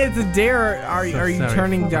 I mean, it's a dare. Are So you sorry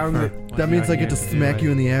turning for down the... what That you means are I get to here do. smack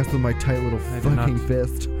you in the ass with my tight little I did fucking not-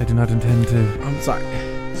 fist. I do not intend to I'm sorry.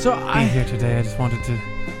 So be I... here today. I just wanted to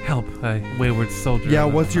help a wayward soldier. Yeah, on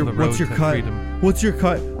the- what's your on the road what's your to cut? freedom. What's your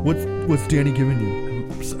cut? What's Danny giving you?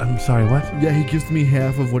 I'm sorry, what? Yeah, he gives me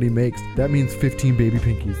half of what he makes. That means 15 baby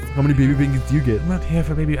pinkies. How many baby pinkies do you get? I'm not here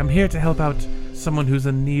for baby. I'm here to help out someone who's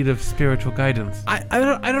in need of spiritual guidance.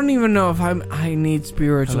 I don't even know if I need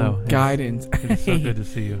spiritual Hello, it's- guidance. It's so good to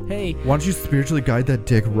see you. Hey. Why don't you spiritually guide that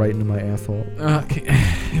dick right into my asshole?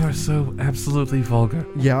 You are so absolutely vulgar.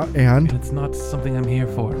 Yeah, and? It's not something I'm here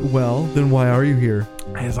for. Well, then why are you here?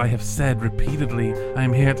 As I have said repeatedly, I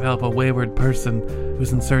am here to help a wayward person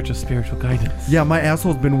who's in search of spiritual guidance. Yeah, my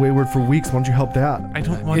asshole's been wayward for weeks. Why don't you help that? I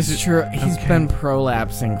don't want to. It's true. He's Okay. been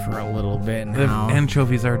prolapsing for a little bit The now.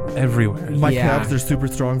 anchovies are everywhere. My Yeah. calves are super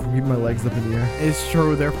strong from keeping my legs up in the air. It's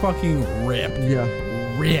true. They're fucking ripped. Yeah.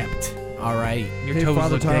 Ripped. All right. Your Hey, toes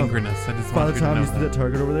Father look Tom. gangrenous. I just Father want you Tom, to you know see that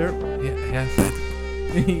target over there? Yes.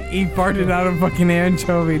 He farted out a fucking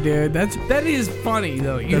anchovy, dude. That is funny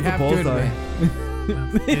though. You That's a have to bullseye. admit.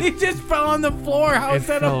 It just fell on the floor. How is It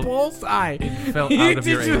that fell- a bullseye? It fell It out of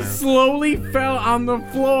your just anus. slowly fell on the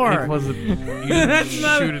floor. It wasn't. You didn't That's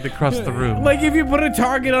not- shoot it across the room. Like if you put a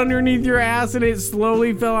target underneath your ass and it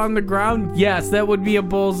slowly fell on the ground, yes, that would be a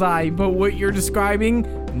bullseye. But what you're describing,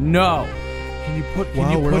 no. Can you put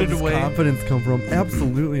Wow, where put did it this away? confidence come from?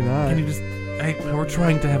 Absolutely not. Can you just? We're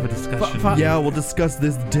trying to have a discussion. Yeah, we'll discuss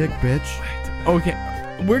this dick, bitch. Okay,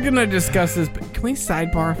 we're gonna discuss this. But can we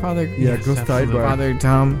sidebar, Father? Yeah, Yes, go absolutely. sidebar. Father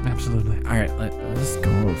Tom. Absolutely. All right, let's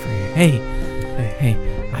go over here. Hey,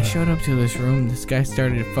 I showed up to this room. This guy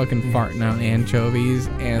started fucking farting out anchovies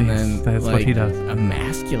and Yes, then that's like what he does.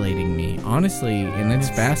 emasculating me. Honestly, and it's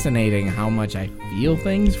Yes. fascinating how much I feel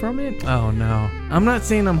things from it. Oh no. I'm not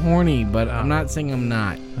saying I'm horny, but I'm not saying I'm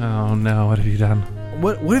not. Oh no. What have you done?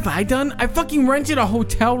 What have I done? I fucking rented a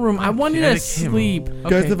hotel room. I wanted to Get a camera. sleep.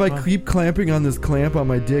 Guys, Okay, if I well, keep clamping on this clamp on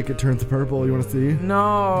my dick, it turns purple. You want to see?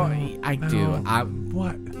 No, I do. No.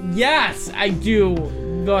 What? Yes, I do.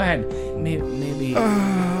 Go ahead. Maybe.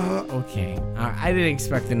 Okay. I didn't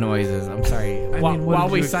expect the noises. I'm sorry. I While, mean, what while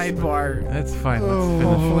did we you sidebar, That's fine. Let's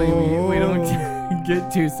hopefully finish. we don't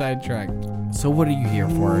get too sidetracked. So what are you here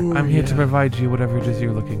for? I'm here to provide you whatever it is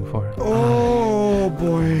you're looking for. Oh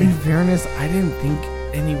boy. In fairness, I didn't think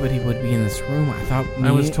anybody would be in this room. I thought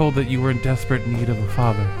I was told that you were in desperate need of a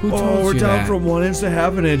father. Who told Oh, we're you down that? from 1 inch to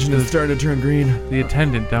half an inch, and it's starting to turn green. The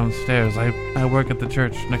attendant downstairs. I work at the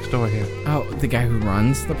church next door here. Oh, the guy who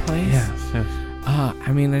runs the place? Yes.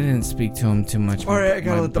 I mean, I didn't speak to him too much. All right, I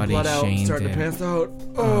gotta My let the buddy blood out. Shane Starting to did. pass out.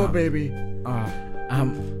 Oh baby.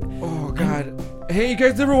 Um, Oh god. Hey, you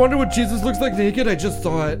guys ever wonder what Jesus looks like naked? I just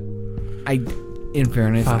saw it. in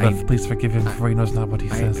fairness, Father, please forgive him, for he knows not what he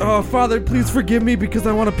says. Oh, Father, please forgive me because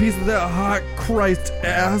I want a piece of that hot Christ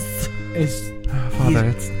ass. it's Father,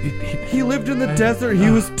 it's. He lived in the desert. He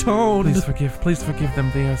was toned. Please forgive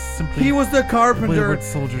them. They are simply. He was the carpenter. wayward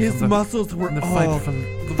soldiers His in the- muscles were in the all fight for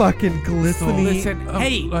the fucking glistening. Listen,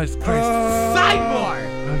 hey, Christ.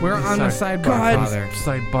 sidebar. We're on the sidebar, God. Father.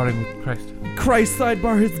 Sidebarring with Christ. Christ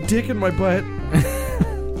sidebar his dick in my butt.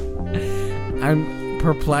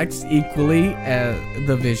 perplexed equally at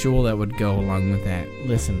the visual that would go along with that.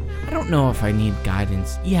 Listen, I don't know if I need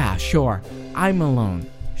guidance. Yeah, sure. I'm alone.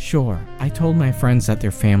 Sure. I told my friends that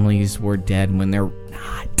their families were dead when they're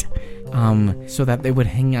not. So that they would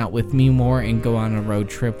hang out with me more and go on a road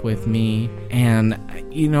trip with me. And,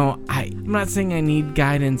 I'm not saying I need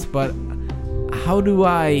guidance, but how do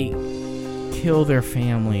I kill their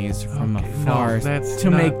families from afar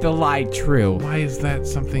to make the lie true? Why is that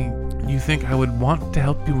something you think I would want to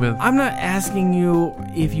help you with? I'm not asking you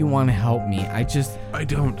if you want to help me. I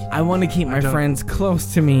don't. I want to keep my friends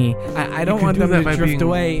close to me. I don't want them to drift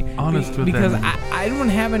away. Honest with because them. I don't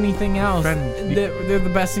have anything else. Friend, They're the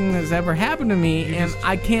best thing that's ever happened to me, and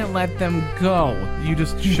I can't let them go. You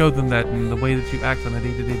just show them that in the way that you act on a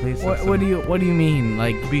day-to-day basis. What do you mean?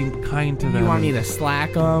 Like being kind to them? You want me to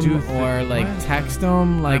slack them or text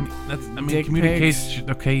them? Like dick communication.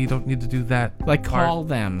 Okay, you don't need to do that. Like call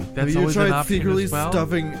them. That's Have you always an tried option secretly as well.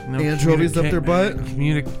 stuffing anchovies up their butt?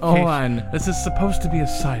 Hold on. This is supposed to be a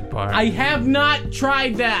sidebar. I have not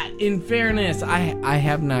tried that. In fairness, I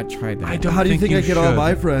have not tried that. How do you think I get all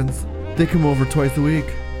my friends? They come over twice a week.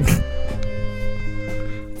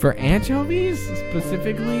 For anchovies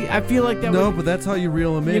specifically, I feel like that. No, but that's how you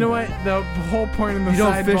reel them in. You know what? The whole point of the you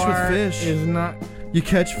don't sidebar fish with fish. is not. You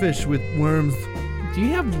catch fish with worms. Do you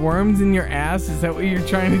have worms in your ass? Is that what you're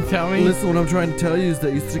trying to tell me? Listen, what I'm trying to tell you is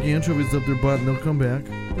that you stick anchovies up their butt and they'll come back.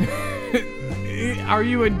 Are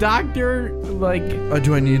you a doctor? Like,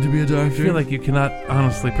 do I need to be a doctor? I feel like you cannot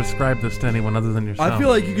honestly prescribe this to anyone other than yourself. I feel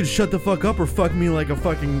like you could shut the fuck up or fuck me like a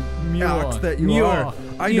fucking ox that you are.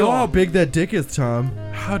 I know how big that dick is, Tom.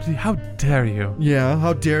 How dare you? Yeah,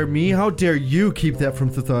 how dare me? How dare you keep that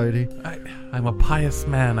from society? I'm a pious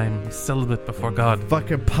man. I'm celibate before God.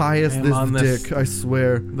 Fucking pious this dick, I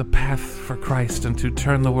swear. The path for Christ and to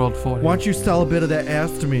turn the world forward. Why don't you sell a bit of that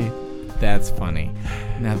ass to me? That's funny.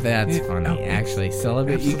 Now that's funny. Actually,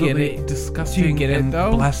 celibate, you get it? Disgusting. Do you get it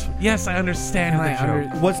though? Yes, I understand the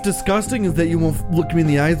joke. What's disgusting is that you won't look me in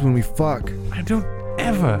the eyes when we fuck. I don't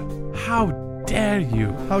ever. How dare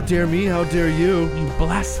you? How dare me? How dare you? You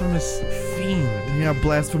blasphemous fiend. Yeah,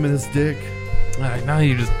 blasphemous dick. All right, now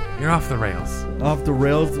you're off the rails. Off the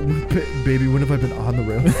rails? Baby, when have I been on the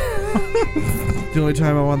rails? The only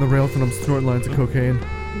time I'm on the rails when I'm snorting lines of cocaine.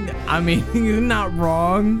 I mean, you're not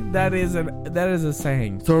wrong. That is a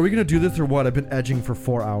saying. So are we gonna do this or what? I've been edging for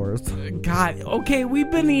 4 hours. God, okay, we've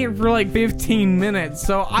been here for like 15 minutes,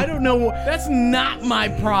 so I don't know. That's not my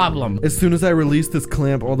problem. As soon as I release this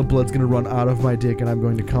clamp, all the blood's gonna run out of my dick, and I'm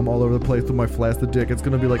going to come all over the place with my flaccid dick. It's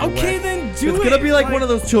gonna be like okay, then do it. It's gonna be like one of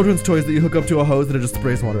those children's toys that you hook up to a hose and it just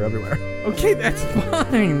sprays water everywhere. Okay, that's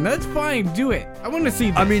fine. That's fine. Do it. I want to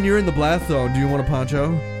see. I mean, you're in the blast zone. Do you want a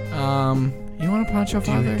poncho? You want a poncho,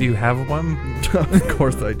 Father? Do you have one? Of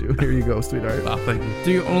course I do. Here you go, sweetheart. Oh, thank you.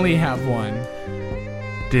 Do you only have one?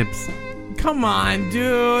 Dibs. Come on,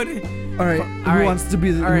 dude. All right. Who wants to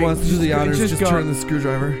do the honors? Just turn the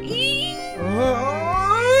screwdriver.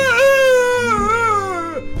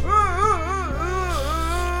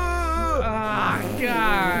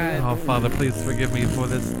 God. Oh, Father, please forgive me for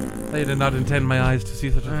this. I did not intend my eyes to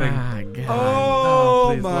see such a thing. God.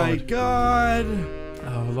 Oh, please, my Lord. God.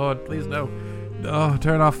 Oh, Lord, please no. Oh,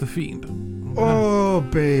 turn off the fiend. Oh,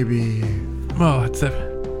 baby. Oh, it's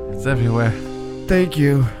everywhere. Thank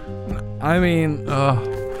you. I mean,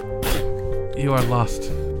 you are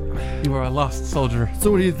lost. You are a lost soldier. So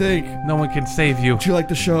what do you think? No one can save you. Do you like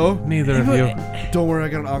the show? Neither of you. Don't worry, I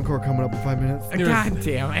got an encore coming up in 5 minutes. God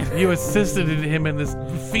damn it. You assisted in him in this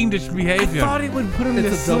fiendish I behavior. thought it would put him to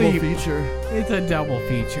It's a double sleep. feature. It's a double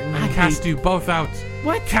feature. I cast you both out.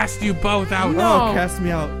 What? Cast you both out. No. Oh, cast me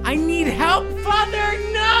out. I need help, Father.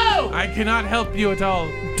 No. I cannot help you at all.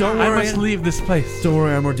 Don't I worry. must leave this place. Don't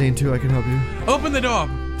worry, I'm ordained too. I can help you. Open the door.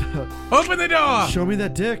 Open the door. Show me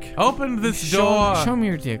that dick. Open this door. Show me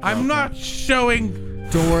your dick. I'm not showing.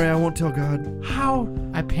 Don't worry, I won't tell God. How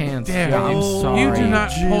I pants. dare Yeah, I'm you? sorry. You do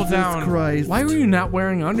not pull Jesus down. Christ. Why were you not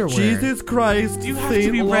wearing underwear? Jesus Christ, You have to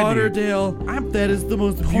St. be ready. Lauderdale. That is the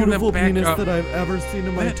most pulling beautiful it back penis up. that I've ever seen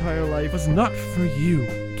in my That entire life. It was not for you.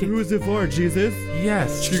 Who is it for? Jesus?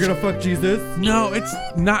 Yes. You're gonna fuck Jesus? No, it's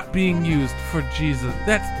not being used for Jesus.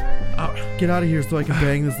 That's Get out of here so I can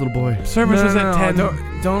bang this little boy. services at 10.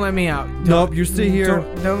 Don't let me out. Nope, you stay here.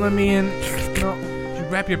 Don't let me in. No. Did you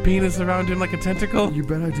wrap your penis around him like a tentacle? You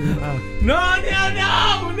bet I did. No,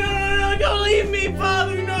 don't leave me,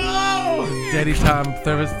 Father, no! Daddy Tom,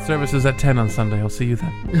 services at 10 on Sunday. I'll see you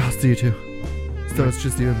then. I'll see you too. So it's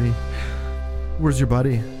just you and me. Where's your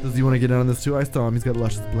buddy? Does he want to get in on this too? I saw him. He's got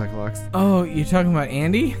luscious black locks. Oh, you're talking about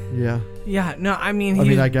Andy? Yeah. Yeah, no, I mean,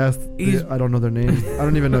 I guess. he's- I don't know their names. I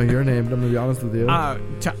don't even know your name, but I'm going to be honest with you.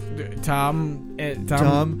 Tom.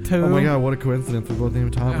 Tom? Too. Oh my god, what a coincidence. We both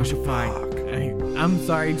named Tom. Oh, We should fine. I'm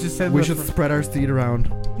sorry, just said We the should fir- spread our seed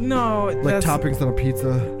around. No, Like that's toppings on a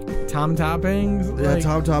pizza. Tom toppings? Yeah, Like,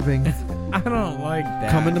 Tom toppings. I don't like that.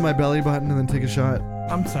 Come into my belly button and then take a shot.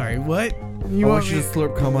 I'm sorry, what? I You want want you me? to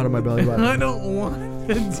slurp cum out of my belly I button. don't want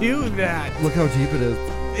to do that. Look how deep it is.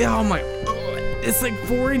 Oh my. It's like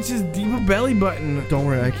 4 inches deep of belly button. Don't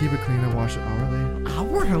worry, I keep it clean. I wash it hourly.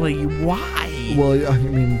 Hourly? Why? Well, I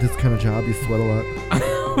mean, this kind of job, you sweat a lot.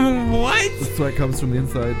 What? The sweat comes from the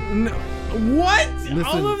inside. No. What? Listen.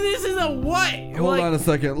 All of this is a what? Hold on a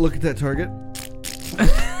second. Look at that target.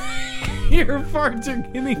 Your farts are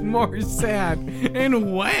getting more sad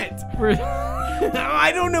and wet.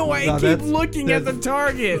 I don't know why No, I keep that's- looking at the that's-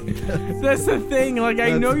 target. That's the thing. Like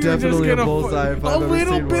I That's know you're just definitely a gonna. bullseye if A I've ever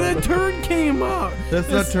little seen bit one. of turd came up. That's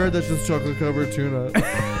not turd, that's just chocolate covered tuna.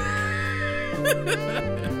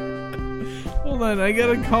 Hold on, I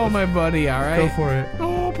gotta call my buddy. All right. Go for it.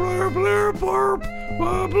 Oh, blur, blur, blurp.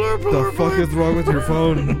 Oh, blur, blur, The fuck blurp. is wrong with your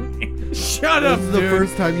phone? Shut up, This is the dude.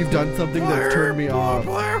 first time you've done something that's turned me off.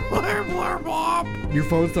 Blur, blur, blur, blop. Your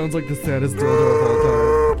phone sounds like the saddest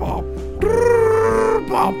dildo of all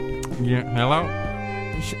time. Yeah, hello?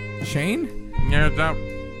 Shane? Yeah, that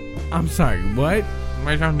I'm sorry. What?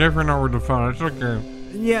 might sound different over the phone. It's okay.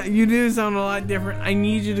 Yeah, you do sound a lot different. I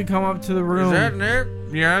need you to come up to the room. Nick?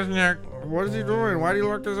 Yeah, it's Nick. What is he doing? Why do you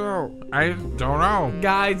lock this out? I don't know.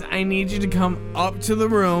 Guys, I need you to come up to the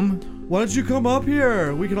room. Why don't you come up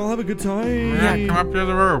here? We can all have a good time. Yeah, come up to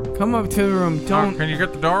the room. Come up to the room. Don't. Can you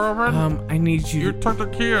get the door open? I need You you. took the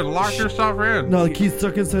key and locked yourself in. No, the key's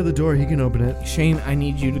stuck inside the door. He can open it. Shane, I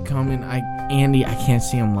need you to come in. Andy, I can't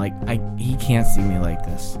see him he can't see me like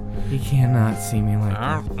this. He cannot see me like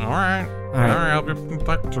All this. right. All right. I'll be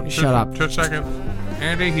back. Shut up. Just a second.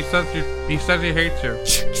 Andy, he says he hates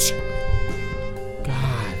you.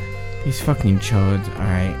 God, these fucking chodes. All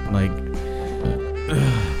right, like,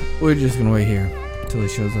 we're just gonna wait here till he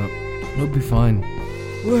shows up. We'll be fine.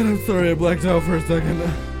 What? I'm sorry, I blacked out for a second.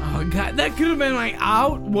 Oh God, that could have been my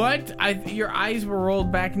out. What? Your eyes were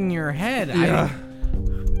rolled back in your head. Yeah.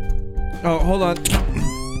 Oh, hold on.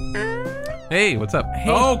 Hey, what's up?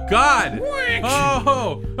 Hey. Oh God!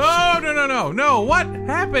 No! What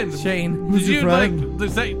happened? Shane, Who's your friend?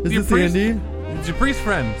 Is that Is your this priest? Andy? It's your priest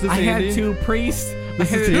friend. Is this I Andy? had 2 priests.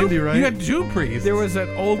 This I is had- Andy, right? You had 2 priests. There was an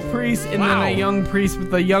old priest and Wow. then a young priest, but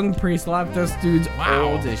the young priest left us dudes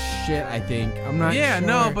Wow. old as shit, I think. I'm not Yeah, sure.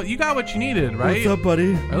 no, but you got what you needed, right? What's up,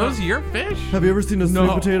 buddy? Are those your fish? Have you ever seen a No.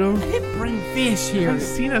 sweet potato? I didn't bring fish Have here. you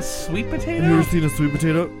seen a sweet potato? Have you ever seen a sweet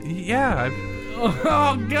potato? Yeah.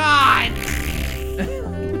 Oh, God.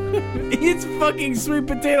 It's fucking sweet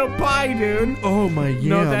potato pie, dude. Oh my yams.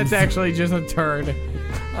 No, that's actually just a turd.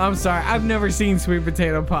 I'm sorry. I've never seen sweet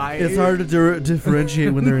potato pie. It's hard to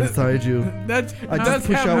differentiate when they're inside you. That's I just that's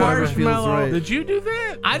push have out whatever feels marshmallow. right. Did you do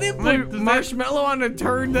that? I didn't Like, put does that- marshmallow on a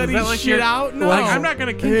turd that Is he that like shit your- out. No, Like, I'm not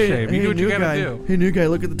gonna kink shame. You do what you new gotta guy. do. Hey, new guy,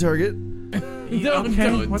 look at the target.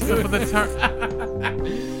 Don't What's do up with the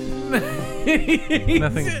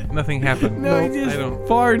Nothing happened. No, he No, just I don't-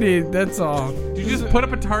 farted. That's all. Did you just put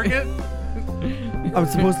up a target? I'm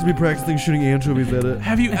supposed to be practicing shooting anchovies at it.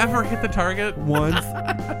 Have you ever hit the target? Once.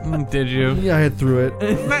 Did you? Yeah, I had threw it.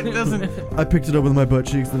 That doesn't. I picked it up with my butt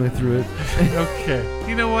cheeks and I threw it. Okay.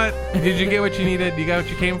 You know what? Did you get what you needed? You got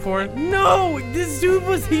what you came for? No, this dude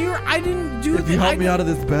was here. I didn't do If you help me out of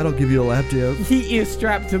this bed, I'll give you a lap dance. He is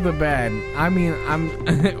strapped to the bed. I mean,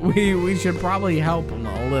 we should probably help him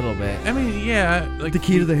a little bit. I mean, yeah. Like The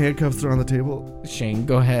key to the handcuffs are on the table. Shane,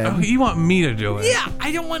 go ahead. Oh, you want me to do it? Yeah,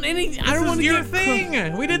 I don't want any. I don't This want is to your get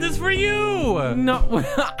thing. We did this for you. No,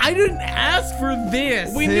 I didn't ask for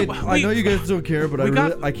this. We Hey, knew- I know you guys don't care, but I we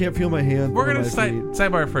got- I can't feel my hand. We're or gonna my feet.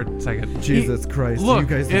 sidebar for a second. Jesus Christ! Look, you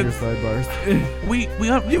guys and your it's- sidebars. We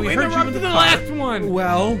You heard you in interrupted the the car. last one.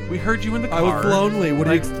 Well, We heard you in the car. I was lonely. What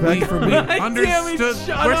do you expect from me? God damn it, Understood.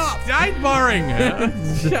 shut We're up.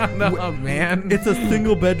 sidebarring. Shut up, man. It's a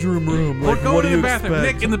single bedroom room. Like, We're going what to do the you bathroom.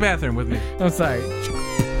 expect? Nick, in the bathroom with me. I'm sorry.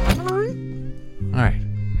 All right.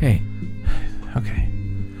 Hey, Okay.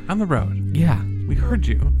 On the road, yeah. we heard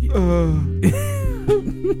you.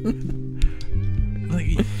 Like,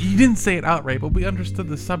 you didn't say it outright, but we understood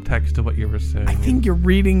the subtext to what you were saying. I think you're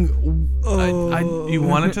reading. You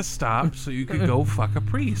wanted to stop so you could go fuck a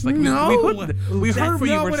priest. Like No, we heard what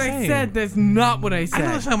you not were what saying. I said. That's not what I I said.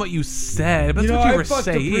 know that's not what you said, but You that's know, what you I were fucked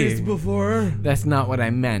a priest saying. before. That's not what I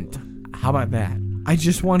meant. How about that? I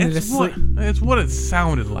just wanted to sleep. It's what it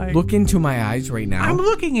sounded like. Look into my eyes right now. I'm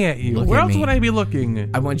looking at you. Look Where at else me. would I be looking?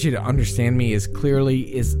 I want you to understand me as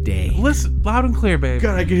clearly as day. Listen, loud and clear, babe.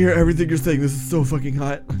 God, I can hear everything you're saying. This is so fucking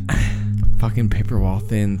hot. Fucking paper wall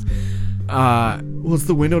thins. Well, it's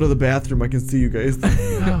the window to the bathroom. I can see you guys.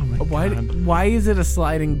 Oh my Why? God. Why is it a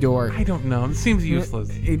sliding door? I don't know. It seems useless.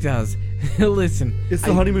 It does. Listen. It's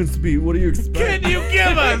the honeymoon speed. What do you expect? Can you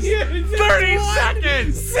give us 30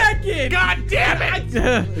 seconds? Second. God damn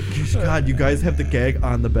it! God, you guys have the gag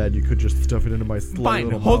on the bed. You could just stuff it into my slight Fine.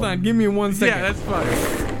 little Hold mouth. on. Give me 1 second. Yeah, that's fine.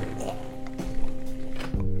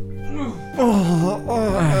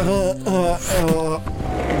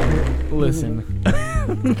 Listen.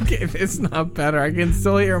 If it's not better, I can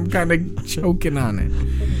still hear him kind of choking on it.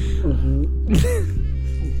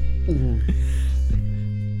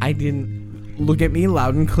 I didn't look at me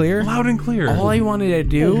loud and clear. Loud and clear. All I wanted to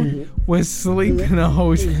do was sleep in a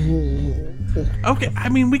hotel. Okay, I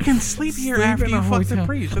mean, we can sleep here Sleep after in you a fuck the hotel.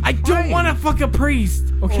 priest. That's I don't fine. want to fuck a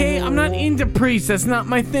priest, okay? I'm not into priests. That's not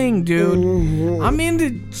my thing, dude. I'm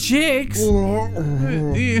into chicks.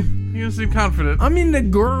 You seem confident. I'm into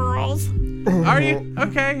girls. Are you?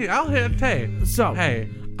 Okay, I'll hit. Hey. So, Hey.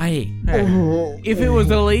 hey, Hey. if it was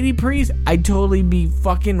a lady priest, I'd totally be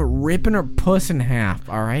fucking ripping her puss in half,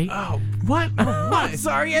 all right? Oh, what? What?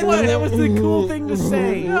 Sorry, I thought that was the cool thing to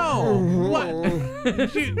say. No. What?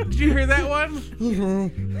 Did you hear that one?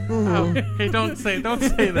 Oh, hey, don't say that. Don't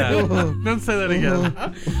say that again.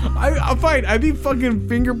 I'm fine. I'd be fucking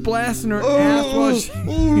finger blasting her ass while she...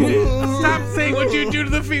 Stop saying what you do to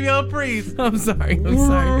the female priest. I'm sorry.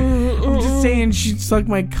 I'm just saying she'd suck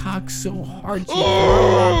my cock so hard she'd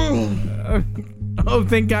throw up. Oh,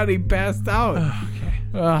 thank God he passed out.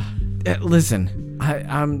 Okay. Listen,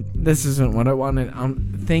 this isn't what I wanted.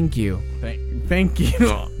 Thank you. Thank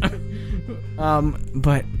you.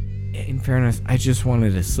 But in fairness, I just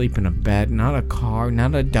wanted to sleep in a bed, not a car,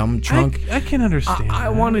 not a dumb trunk. I can understand. I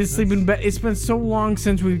that. wanted to sleep in bed. It's been so long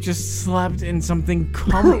since we've just slept in something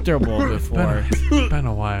comfortable before. It's been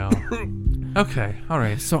a while. Okay, all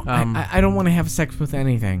right. So I don't want to have sex with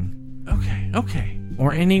anything Okay.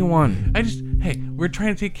 or anyone. Hey, we're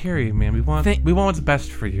trying to take care of you, man. We want what's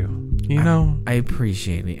best for you. You know? I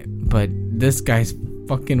appreciate it, but this guy's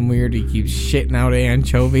fucking weird. He keeps shitting out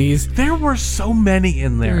anchovies. There were so many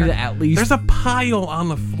in there. There's at least- There's a pile on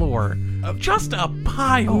the floor. Just a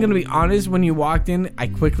pile. I'm gonna be honest. When you walked in, I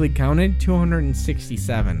quickly counted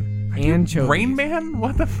 267 anchovies. Rain Man?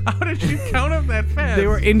 What the How did you count them that fast? They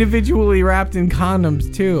were individually wrapped in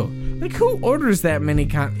condoms too. Like, who orders that many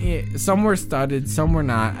some were studded, some were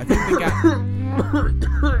not. I think they got...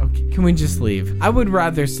 Okay, can we just leave? I would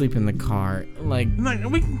rather sleep in the car. Like,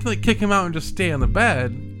 We can kick him out and just stay on the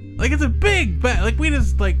bed. Like, it's a big bed. Like, we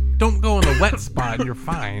just don't go in the wet spot and you're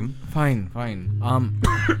fine. fine. I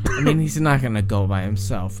mean, he's not gonna go by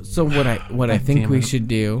himself. So what I think we should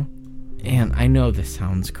do, and I know this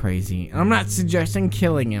sounds crazy, and I'm not suggesting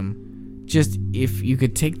killing him. Just if you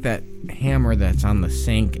could take that hammer that's on the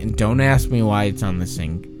sink, and don't ask me why it's on the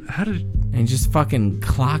sink, and just fucking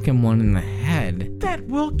clock him one in the head. That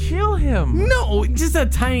will kill him. No, just a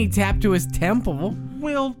tiny tap to his temple.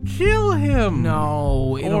 Will kill him.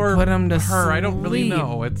 No, it'll or put him to her. sleep. I don't really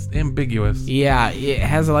know. It's ambiguous. Yeah, it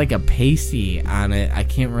has like a pasty on it. I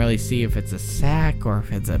can't really see if it's a sack or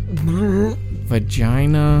if it's a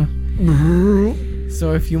vagina.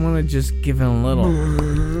 So if you want to just give him a little, a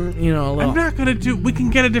little. I'm not gonna do. We can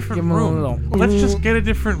get a different Give him a room. little. Let's just get a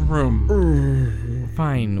different room.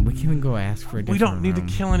 Fine, we can go ask for a different We don't need room.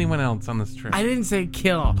 to kill anyone else on this trip. I didn't say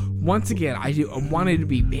kill. Once again, I wanted to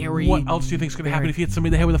be very... What else do you think's gonna happen if you hit somebody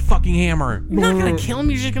in the head with a fucking hammer? You're not going to kill him,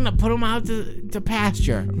 you're just going to put him out to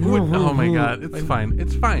pasture. Oh my God, it's fine.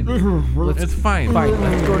 It's fine. It's fine. Fine,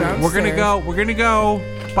 let's go downstairs. We're gonna go.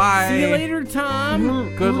 Bye. See you later,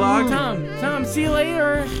 Tom. Good luck. Tom, see you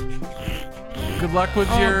later. Good luck with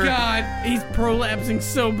Oh, your. God, he's prolapsing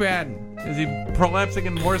so bad. Is he prolapsing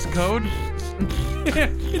in Morse code?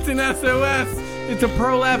 It's an SOS. It's a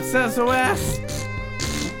prolapse SOS.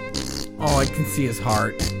 Oh, I can see his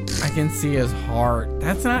heart.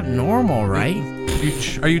 That's not normal, right?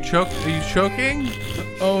 Are you choking?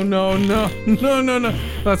 Oh, no.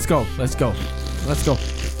 Let's go.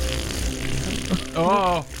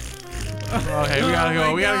 Oh. Okay, we gotta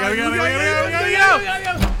go. We gotta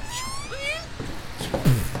go.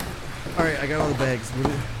 All right, I got all the bags.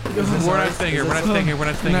 We're not staying here. We're not staying here. We're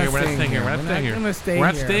not staying here. We're not staying here. We're not staying here. gonna stay We're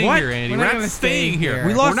not here. staying What? here, Andy. We're We're not not gonna staying stay here. here.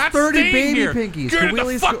 We lost We're not 30 staying baby here. pinkies. Get Can in we at the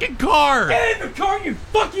least fucking car. Get in the car, you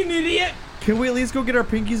fucking idiot. Can we at least go get our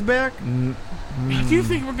pinkies back? Do you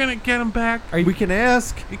think we're gonna get him back? We can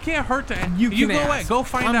ask. It can't hurt to. You can go ask. away. Go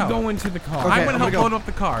find I'm out. going to the car. Okay. I'm gonna help I'm gonna load up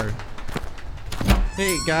the car.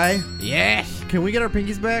 Hey, guy, Yes. can we get our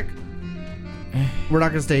pinkies back? We're not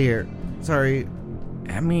gonna stay here. Sorry.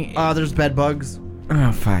 I mean, There's bed bugs.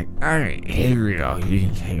 oh fuck. All right, here we go. You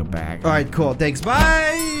can take it back. All right, cool. Thanks.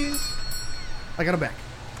 Bye. I got him back.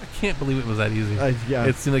 I can't believe it was that easy. Yeah.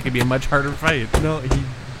 It seemed like it'd be a much harder fight. No,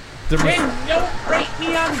 Hey, don't rate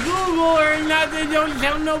me on Google or nothing. Don't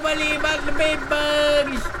tell nobody about the bed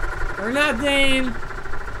bugs or nothing.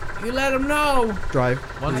 You let them know. drive.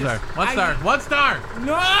 One star. One star. One star.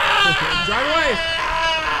 No! Drive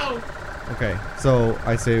away. Okay, so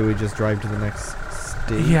I say we just drive to the next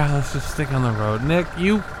state. Yeah, let's just stick on the road. Nick,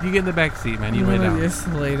 you get in the back seat, man. You lay down. Just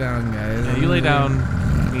lay down, guys. Yeah, you lay down.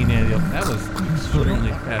 Me and Andy. That was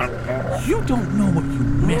extremely fast. You don't know what you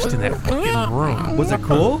missed in that fucking room. Was it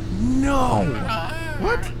cool? No.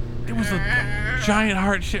 What? It was a giant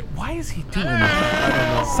heart shit. Why is he doing that? I don't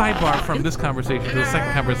know. Sidebar from this conversation to the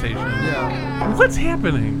second conversation. Yeah. What's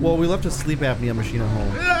happening? Well, we left a sleep apnea machine at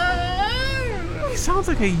home. He sounds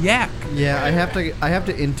like a yak. Yeah, I have to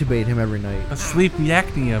intubate him every night. A sleep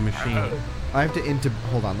yaknia machine. I have to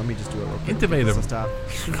hold on, let me just do it real quick. Intubate him. Stop.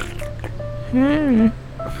 There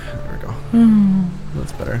we go.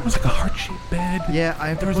 That's better. It was like a heart-shaped bed. Yeah, I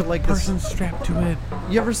have to There was put a like person strapped to it. this.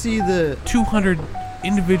 You ever see the 200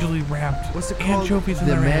 individually wrapped what's it called? anchovies in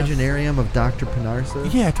The their ass. Imaginarium of Dr.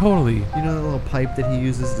 Panarsis? Yeah, totally. You know that little pipe that he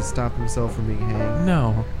uses to stop himself from being hanged?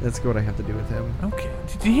 No. That's what I have to do with him. Okay.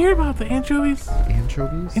 Did you hear about the anchovies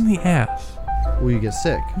Anchovies? in the ass? Will you get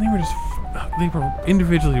sick? And they were just they were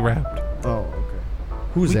individually wrapped. Oh, okay.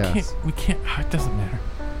 Who's ass? We can't. It doesn't matter.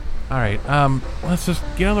 All right. Let's just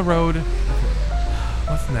get on the road.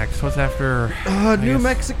 What's next? What's after? I New guess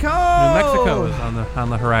Mexico! New Mexico is on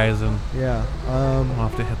the horizon. Yeah. We'll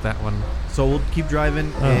have to hit that one. So we'll keep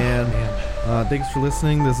driving, Oh, and man. thanks for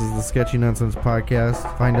listening. This is the Sketchy Nonsense Podcast.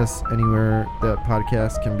 Find us anywhere that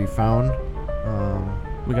podcast can be found.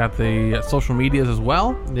 We got the social medias as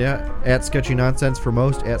well. Yeah, at Sketchy Nonsense for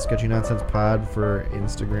most, at Sketchy Nonsense Pod for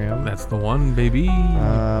Instagram. That's the one, baby.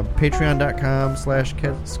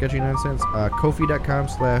 Patreon.com/Sketchy Nonsense.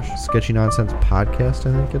 Ko-fi.com/Sketchy Nonsense Podcast,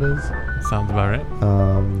 I think it is. Sounds about right.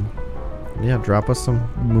 Yeah, drop us some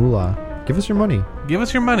moolah. Give us your money. Give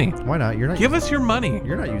us your money. Why not? You're not. Give us your money.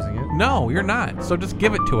 You're not using it. No, you're not. So just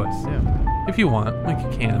give it to us. Yeah. If you want. Like you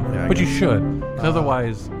can. Yeah, I but you guess. should. 'Cause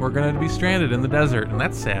otherwise, we're going to be stranded in the desert, and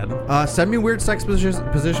that's sad. Send me weird sex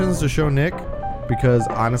positions to show Nick, because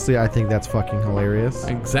honestly, I think that's fucking hilarious.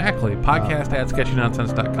 Exactly. Podcast at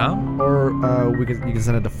sketchynonsense.com. Or you can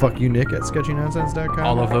send it to fuckyounick@sketchynonsense.com.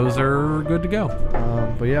 All of those are good to go.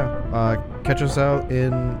 But yeah, catch us out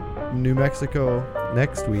in New Mexico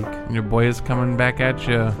next week. And your boy is coming back at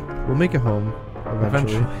you We'll make it home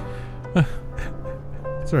eventually. eventually.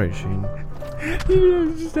 It's alright, Shane.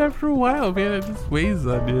 Just after a while, man, it just weighs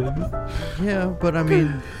on you. Yeah, but I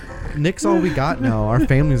mean, Nick's all we got now. Our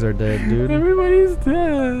families are dead, dude. Everybody's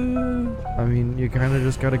dead. I mean, you kind of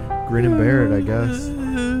just gotta grin and bear it, I guess. I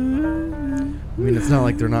mean, it's not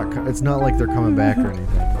like they're coming back or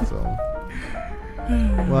anything. So,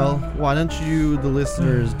 well, why don't you, the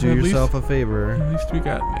listeners, do At least- yourself a favor? At least we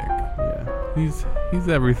got Nick. Yeah, He's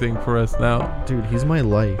everything for us now. dude, he's my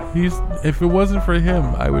life. If it wasn't for him,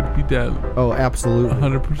 I would be dead. Oh, absolutely.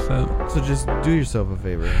 100%. So just do yourself a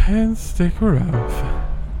favor And stick around.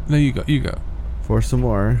 No, you go. for some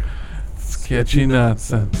more Sketchy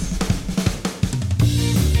nonsense.